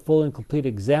not be a full and complete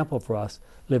example for us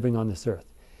living on this earth.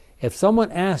 If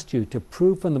someone asked you to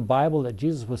prove from the Bible that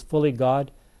Jesus was fully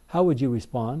God, how would you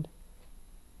respond?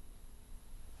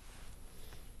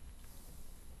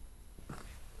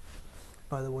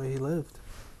 By the way he lived.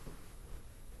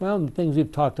 Well, the things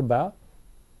we've talked about,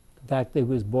 the fact that he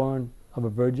was born of a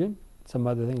virgin, some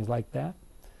other things like that,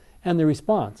 and the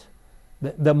response.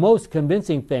 The most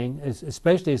convincing thing,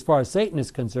 especially as far as Satan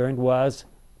is concerned, was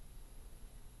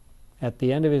at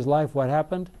the end of his life, what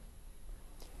happened?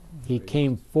 He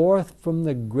came forth from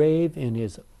the grave in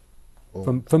his,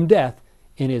 from death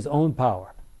in his own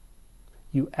power.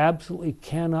 You absolutely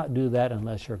cannot do that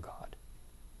unless you're God.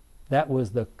 That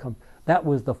was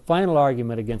the final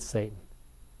argument against Satan.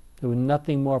 There was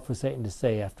nothing more for Satan to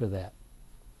say after that.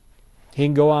 He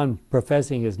can go on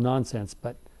professing his nonsense,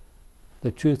 but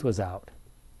the truth was out.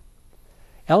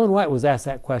 Ellen White was asked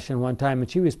that question one time, and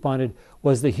she responded,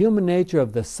 was the human nature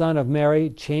of the Son of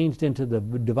Mary changed into the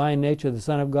divine nature of the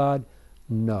Son of God?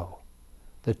 No.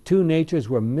 The two natures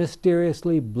were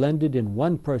mysteriously blended in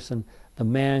one person, the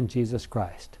man Jesus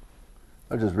Christ.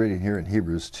 I'm just reading here in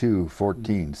Hebrews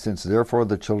 2:14. Since therefore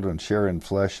the children share in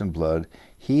flesh and blood,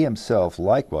 he himself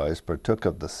likewise partook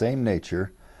of the same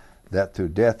nature, that through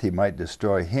death he might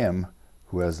destroy him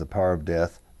who has the power of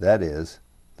death, that is,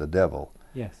 the devil.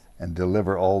 Yes. And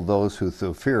deliver all those who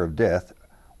through fear of death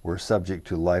were subject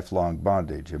to lifelong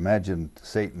bondage. Imagine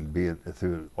Satan being,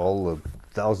 through all the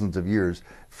thousands of years,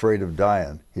 afraid of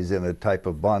dying. He's in a type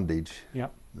of bondage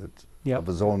that's of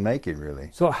his own making, really.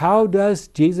 So how does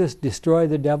Jesus destroy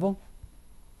the devil?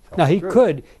 Now he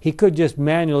could just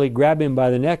manually grab him by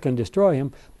the neck and destroy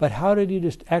him, but how did he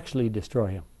just actually destroy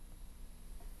him?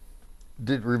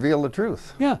 Did reveal the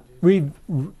truth. Yeah,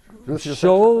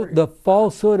 show the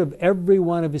falsehood of every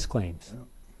one of his claims. Yeah.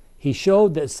 He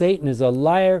showed that Satan is a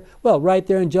liar, well, right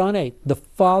there in John 8, the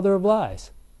father of lies.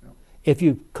 Yeah. If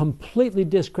you completely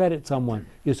discredit someone,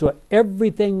 you saw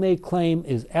everything they claim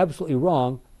is absolutely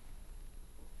wrong.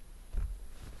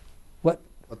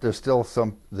 But there's still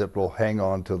some that will hang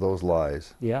on to those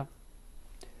lies. Yeah.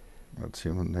 That's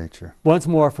human nature. Once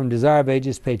more from Desire of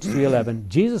Ages, page 311.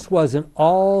 Jesus was in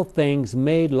all things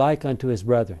made like unto his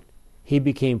brethren. He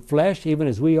became flesh even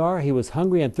as we are. He was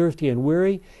hungry and thirsty and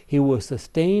weary. He was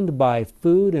sustained by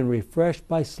food and refreshed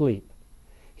by sleep.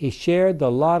 He shared the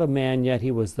lot of man, yet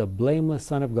he was the blameless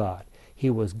Son of God. He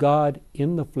was God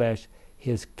in the flesh.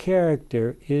 His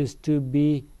character is to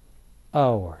be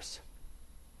ours.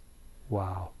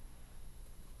 Wow.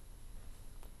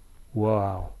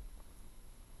 Wow.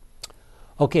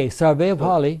 Okay, Sarve of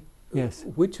Holly. Yes.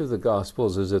 Which of the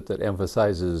Gospels is it that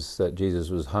emphasizes that Jesus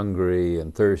was hungry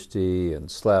and thirsty and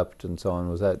slept and so on?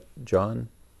 Was that John?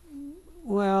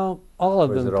 Well, all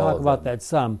of them talk about that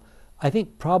some. I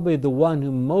think probably the one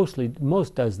who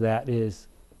most does that is,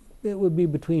 it would be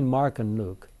between Mark and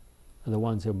Luke, are the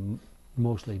ones who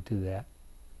mostly do that.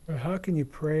 But how can you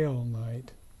pray all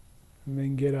night and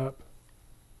then get up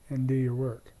and do your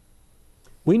work?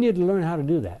 We need to learn how to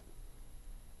do that.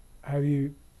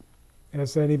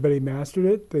 Has anybody mastered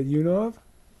it that you know of?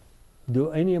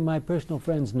 Do any of my personal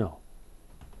friends know?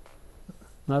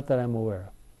 Not that I'm aware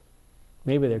of.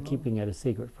 Maybe they're keeping it a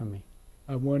secret from me.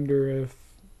 I wonder if,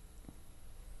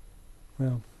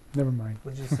 well, never mind.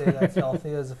 Would you say that's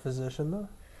healthy as a physician, though?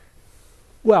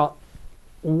 Well,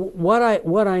 what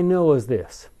I know is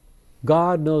this.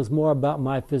 God knows more about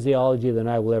my physiology than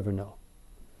I will ever know.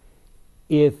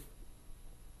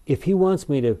 if he wants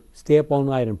me to stay up all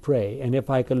night and pray, and if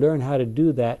I could learn how to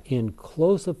do that in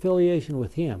close affiliation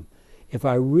with him, if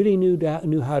I really knew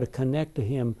how to connect to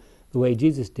him the way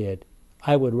Jesus did,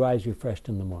 I would rise refreshed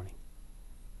in the morning.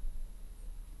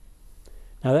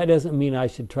 Now that doesn't mean I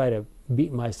should try to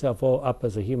beat myself all up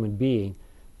as a human being,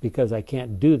 because I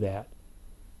can't do that.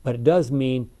 But it does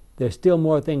mean there's still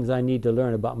more things I need to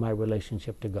learn about my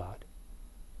relationship to God.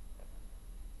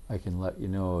 I can let you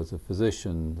know as a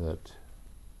physician that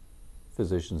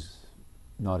physicians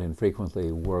not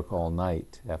infrequently work all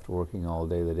night after working all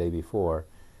day the day before,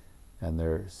 and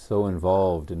they're so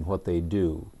involved in what they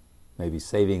do, maybe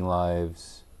saving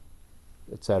lives,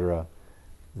 etc.,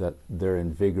 that they're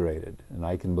invigorated. And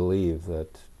I can believe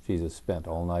that Jesus spent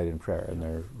all night in prayer, and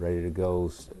they're ready to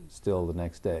go still the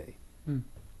next day.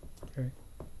 Okay.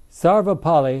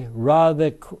 Sarvapalli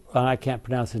I can't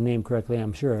pronounce his name correctly,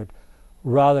 I'm sure,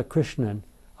 Radhakrishnan,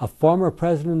 a former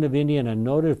president of India and a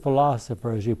noted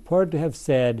philosopher, is reported to have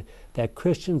said that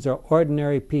Christians are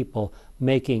ordinary people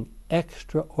making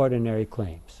extraordinary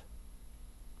claims.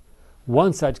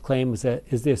 One such claim is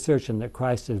the assertion that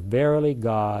Christ is verily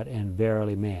God and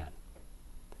verily man.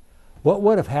 What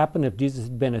would have happened if Jesus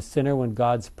had been a sinner when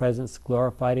God's presence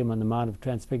glorified him on the Mount of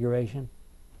Transfiguration?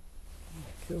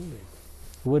 Killed him.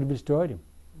 It would have destroyed him.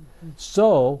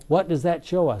 So, what does that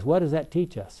show us? What does that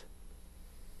teach us?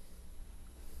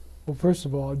 Well, first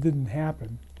of all, it didn't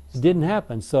happen. It didn't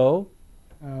happen, so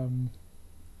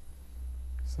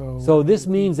So this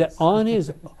means that on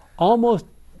his almost,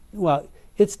 well,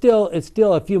 it's still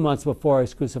a few months before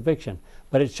his crucifixion,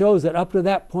 but it shows that up to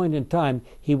that point in time,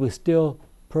 he was still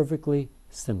perfectly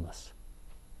sinless.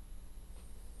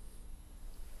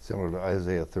 Similar to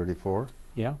Isaiah 34,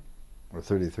 Yeah, or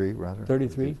 33 rather.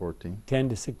 33. 14. 10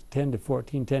 to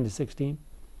 14, 10 to 16.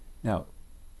 Now,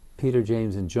 Peter,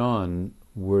 James, and John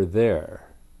were there,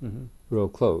 real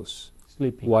close.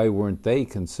 Sleeping. Why weren't they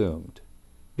consumed?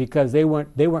 Because they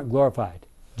weren't glorified.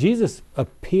 Jesus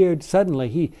appeared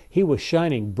suddenly. He was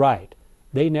shining bright.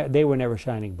 They were never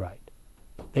shining bright.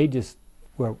 They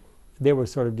were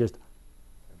sort of just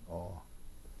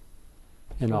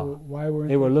in awe. Why weren't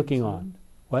They were looking consumed? on.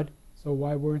 What? So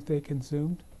why weren't they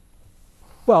consumed?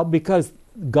 Well, because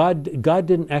God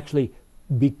didn't actually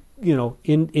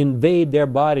invade their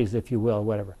bodies, if you will, or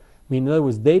whatever. I mean, in other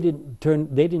words, they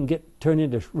didn't get turned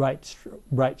into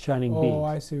bright shining beings. Oh,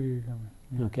 I see where you're coming.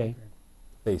 Yeah, Okay.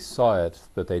 They saw it,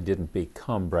 but they didn't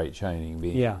become bright shining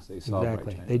beings. Yeah, They saw exactly.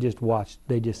 bright shining. They just watched.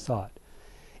 They just saw it.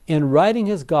 In writing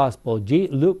his gospel,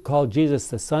 Luke called Jesus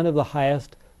the Son of the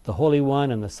Highest, the Holy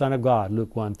One, and the Son of God.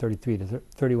 Luke 1:33 to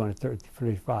 31 to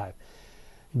 35.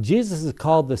 Jesus is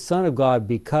called the Son of God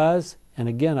because, and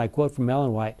again I quote from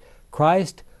Ellen White,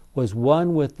 Christ was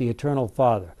one with the eternal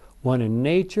Father, one in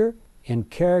nature, in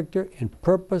character, in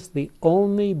purpose, the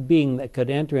only being that could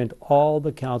enter into all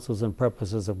the counsels and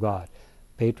purposes of God.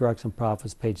 Patriarchs and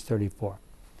Prophets, page 34.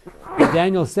 In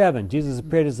Daniel 7, Jesus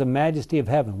appeared as the majesty of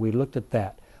heaven. We looked at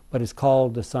that, but is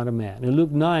called the Son of Man. In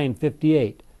Luke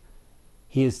 9:58,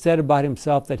 he has said about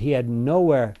himself that he had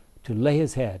nowhere to lay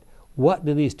his head. What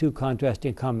do these two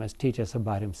contrasting comments teach us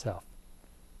about himself?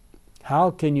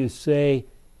 How can you say,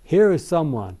 here is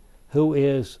someone who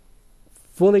is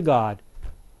fully God,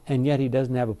 and yet he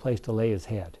doesn't have a place to lay his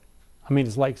head? I mean,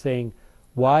 it's like saying,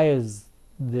 why is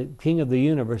the King of the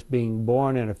universe being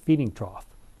born in a feeding trough?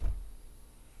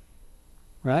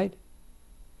 Right?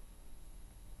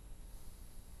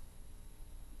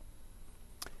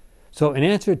 So in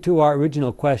answer to our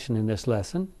original question in this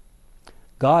lesson,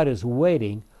 God is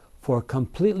waiting for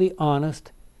completely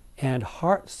honest and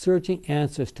heart-searching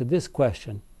answers to this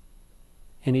question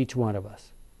in each one of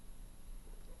us.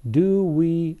 Do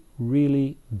we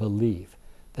really believe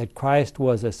that Christ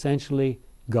was essentially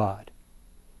God?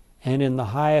 And in the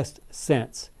highest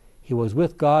sense, he was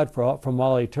with God from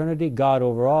all eternity, God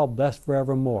over all, blessed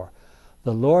forevermore.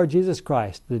 The Lord Jesus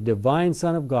Christ, the divine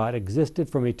Son of God,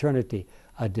 existed from eternity,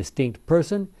 a distinct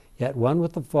person, yet one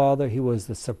with the Father. He was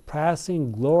the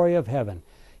surpassing glory of heaven.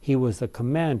 He was the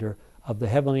commander of the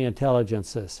heavenly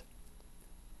intelligences.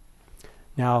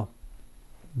 Now,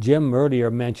 Jim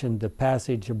earlier mentioned the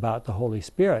passage about the Holy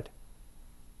Spirit,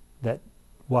 that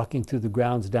walking through the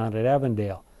grounds down at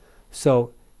Avondale.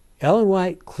 So Ellen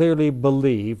White clearly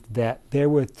believed that there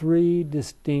were three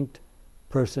distinct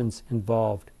persons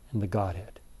involved in the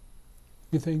Godhead.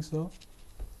 You think so?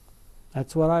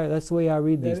 That's the way I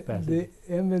read these passages.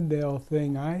 The Avondale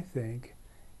thing, I think,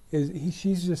 is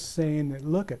she's just saying that,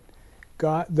 look,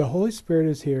 God, the Holy Spirit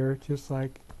is here, just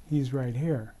like he's right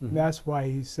here. Mm-hmm. That's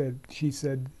why she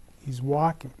said he's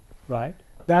walking. Right.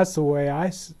 That's the way I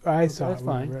saw That's it.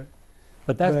 fine.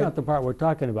 But that's not the part we're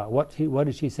talking about. What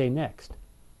did she say next?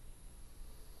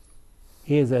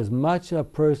 He is as much a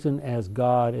person as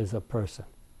God is a person.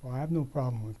 Well, I have no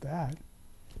problem with that.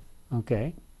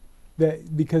 Okay.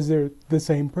 Because they're the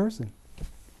same person.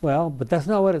 Well, but that's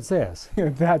not what it says.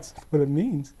 That's what it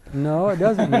means. No, it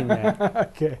doesn't mean that.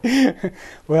 Okay.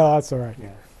 Well, that's all right.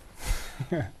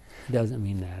 Yeah. It doesn't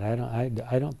mean that.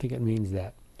 I don't think it means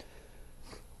that.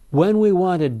 When we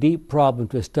want a deep problem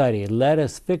to study, let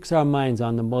us fix our minds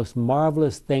on the most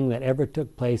marvelous thing that ever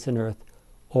took place in earth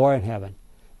or in heaven,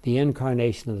 the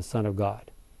incarnation of the Son of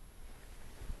God.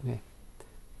 Okay.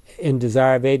 In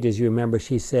Desire of Ages, you remember,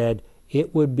 she said,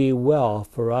 it would be well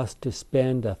for us to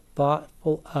spend a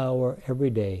thoughtful hour every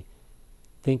day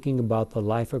thinking about the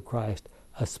life of Christ,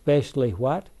 especially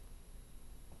what?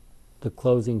 The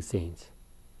closing scenes.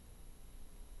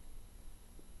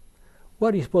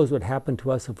 What do you suppose would happen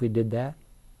to us if we did that?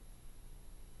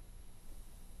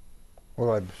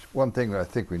 Well, one thing I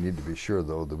think we need to be sure,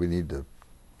 though, that we need to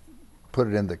put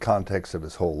it in the context of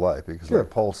his whole life, because Sure.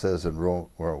 like Paul says in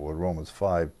Romans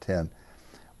 5:10,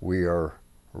 we are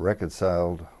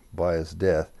reconciled by his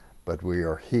death, but we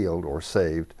are healed or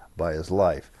saved by his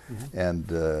life. Mm-hmm.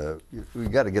 And we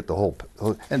got to get the whole.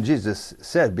 And Jesus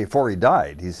said before he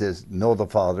died, he says, "Know the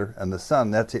Father and the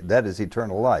Son. That is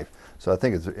eternal life." So I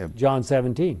think it's John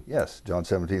 17. Yes, John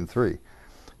 17:3.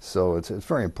 So it's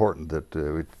very important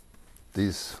that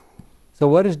these. So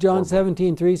what does John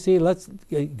 17:3 see?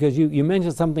 Because you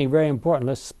mentioned something very important.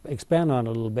 Let's expand on it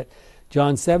a little bit.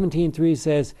 John 17:3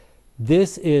 says,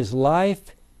 "This is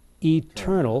life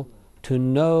eternal, to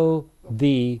know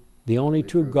thee, the only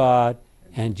true God,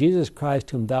 and Jesus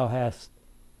Christ whom thou hast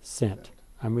sent."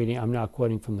 I'm now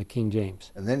quoting from the King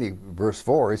James. And then verse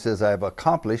 4, he says, "I have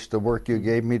accomplished the work you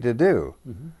gave me to do."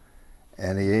 Mm-hmm.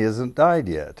 And he hasn't died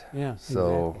yet. Yeah.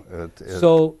 So exactly.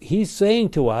 So he's saying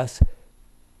to us,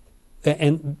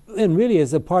 and really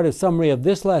as a part of summary of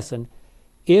this lesson,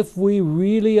 if we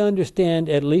really understand,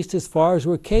 at least as far as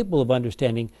we're capable of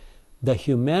understanding, the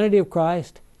humanity of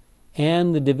Christ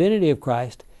and the divinity of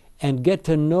Christ, and get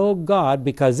to know God,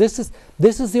 because this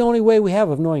is the only way we have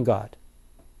of knowing God.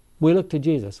 We look to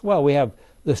Jesus. Well, we have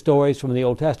the stories from the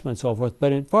Old Testament and so forth,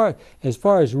 but as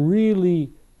far as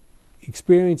really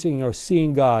experiencing or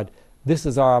seeing God, this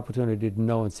is our opportunity to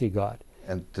know and see God.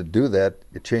 And to do that,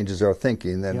 it changes our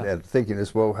thinking, and thinking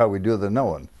is how we do the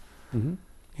knowing. Mm-hmm.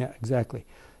 Yeah, exactly.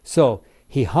 So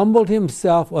he humbled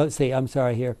himself. Well, let's say, I'm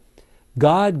sorry here.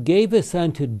 God gave his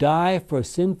Son to die for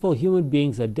sinful human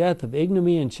beings, a death of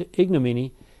ignominy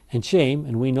and shame,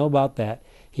 and we know about that.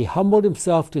 He humbled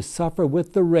himself to suffer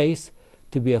with the race,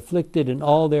 to be afflicted in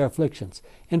all their afflictions.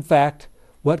 In fact,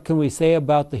 what can we say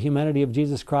about the humanity of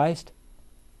Jesus Christ?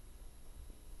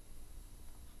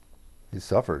 He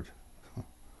suffered.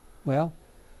 Well,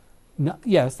 no,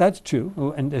 yes, that's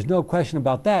true, and there's no question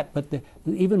about that, but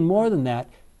even more than that,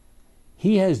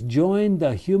 he has joined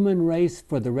the human race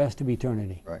for the rest of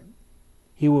eternity. Right.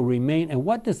 He will remain, and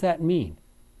what does that mean?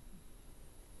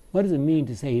 What does it mean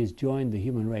to say he's joined the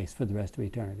human race for the rest of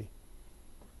eternity?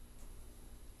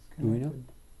 It's Do we know? connected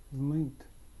and linked.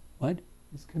 What?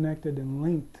 It's connected and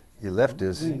linked. He left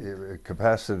his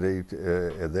capacity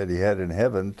that he had in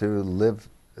heaven to live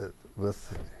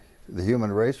with the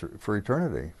human race for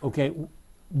eternity. Okay,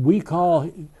 we call,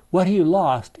 what he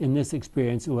lost in this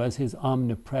experience was his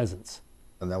omnipresence.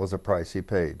 And that was a price he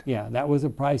paid. Yeah, that was a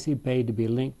price he paid to be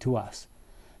linked to us.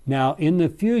 Now, in the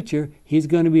future, he's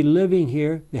going to be living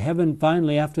here. The heaven,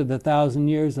 finally, after the 1,000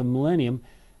 years of millennium,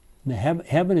 the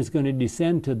heaven is going to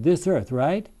descend to this earth,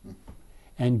 right?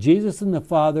 And Jesus and the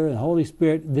Father and the Holy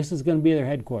Spirit, this is going to be their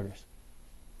headquarters.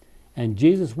 And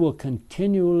Jesus will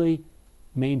continually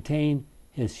maintain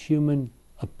his human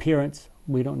appearance.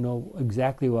 We don't know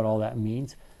exactly what all that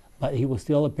means, but he will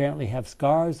still apparently have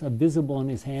scars visible in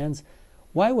his hands.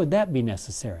 Why would that be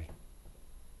necessary?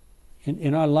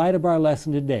 In our light of our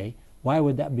lesson today, why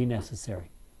would that be necessary?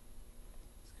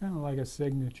 It's kind of like a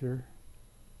signature.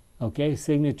 Okay,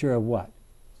 signature of what?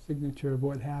 Signature of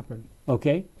what happened.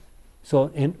 Okay,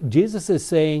 so Jesus is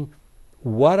saying,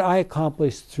 what I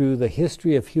accomplished through the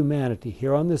history of humanity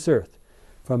here on this earth,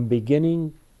 from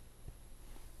beginning,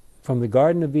 from the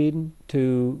Garden of Eden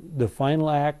to the final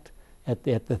act at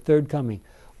the third coming,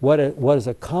 what is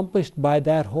accomplished by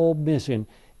that whole mission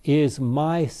is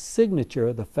my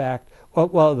signature, the fact,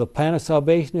 well, the plan of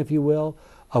salvation, if you will,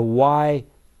 of why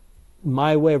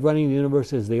my way of running the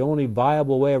universe is the only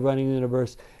viable way of running the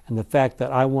universe, and the fact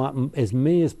that I want as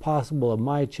many as possible of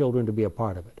my children to be a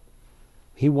part of it.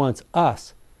 He wants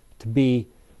us to be,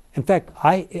 in fact,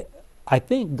 I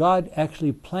think God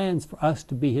actually plans for us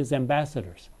to be his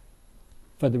ambassadors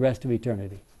for the rest of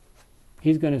eternity.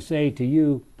 He's going to say to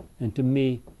you and to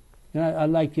me, I'd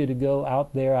like you to go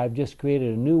out there. I've just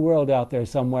created a new world out there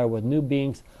somewhere with new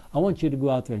beings. I want you to go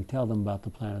out there and tell them about the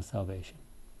plan of salvation.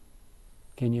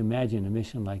 Can you imagine a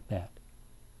mission like that?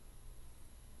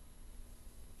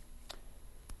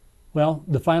 Well,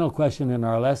 the final question in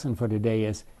our lesson for today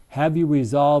is, have you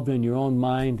resolved in your own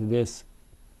mind this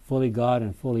fully God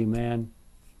and fully man?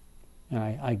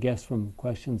 And I guess from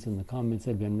questions and the comments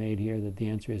that have been made here that the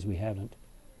answer is we haven't.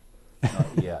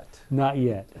 Not yet. Not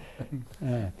yet.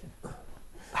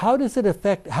 How is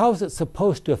it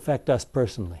supposed to affect us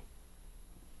personally?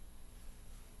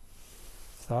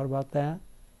 Thought about that?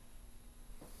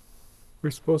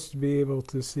 We're supposed to be able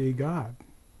to see God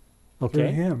through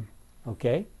Okay. Him.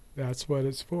 Okay. That's what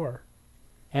it's for.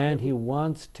 And He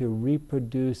wants to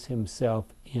reproduce Himself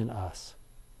in us.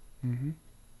 Mm-hmm.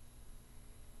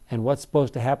 And what's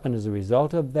supposed to happen as a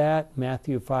result of that?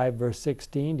 Matthew 5, verse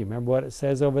 16. Do you remember what it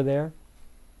says over there?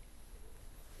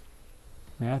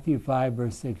 Matthew 5,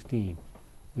 verse 16.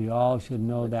 We all should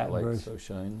know Let that your light verse. so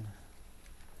shine.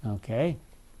 Okay.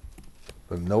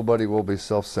 But nobody will be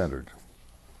self-centered.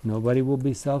 Nobody will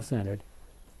be self-centered.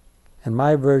 And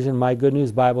my version, my Good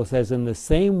News Bible says, in the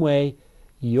same way,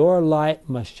 your light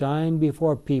must shine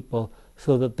before people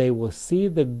so that they will see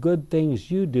the good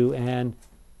things you do and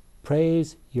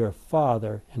praise your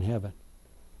Father in heaven.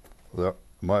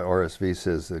 My RSV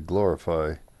says that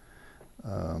glorify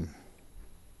and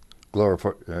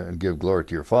give glory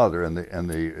to your Father, and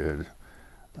the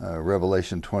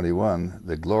Revelation 21,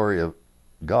 the glory of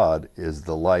God is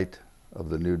the light of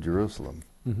the New Jerusalem.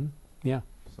 Mm-hmm. Yeah,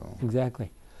 So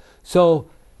exactly. So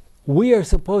we're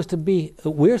supposed to be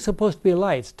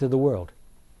lights to the world.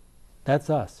 That's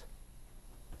us.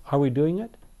 Are we doing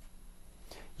it?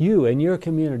 You and your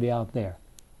community out there,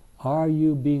 are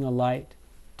you being a light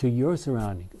to your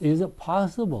surroundings? Is it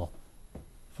possible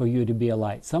for you to be a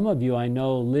light? Some of you I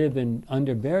know live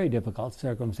under very difficult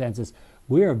circumstances.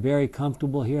 We are very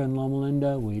comfortable here in Loma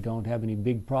Linda. We don't have any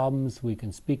big problems. We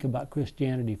can speak about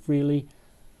Christianity freely.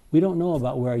 We don't know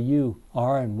about where you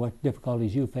are and what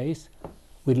difficulties you face.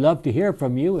 We'd love to hear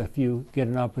from you if you get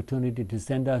an opportunity to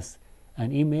send us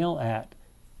an email at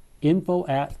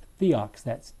info@theox,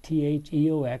 that's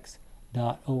theox.org.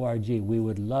 We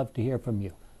would love to hear from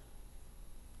you.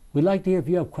 We'd like to hear if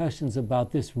you have questions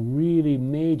about this really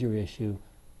major issue.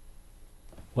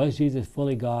 Was Jesus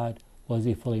fully God? Was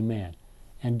He fully man?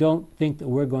 And don't think that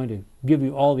we're going to give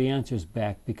you all the answers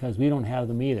back, because we don't have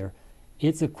them either.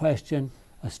 It's a question,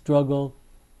 a struggle,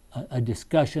 a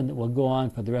discussion that will go on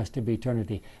for the rest of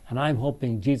eternity. And I'm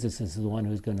hoping Jesus is the one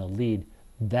who's going to lead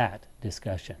that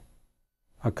discussion.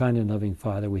 Our kind and loving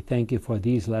Father, we thank you for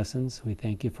these lessons. We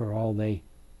thank you for all they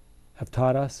have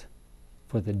taught us,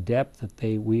 for the depth that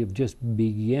we have just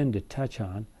begun to touch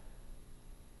on.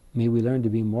 May we learn to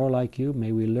be more like you.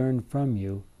 May we learn from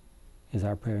you, is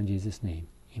our prayer in Jesus' name.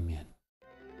 Amen.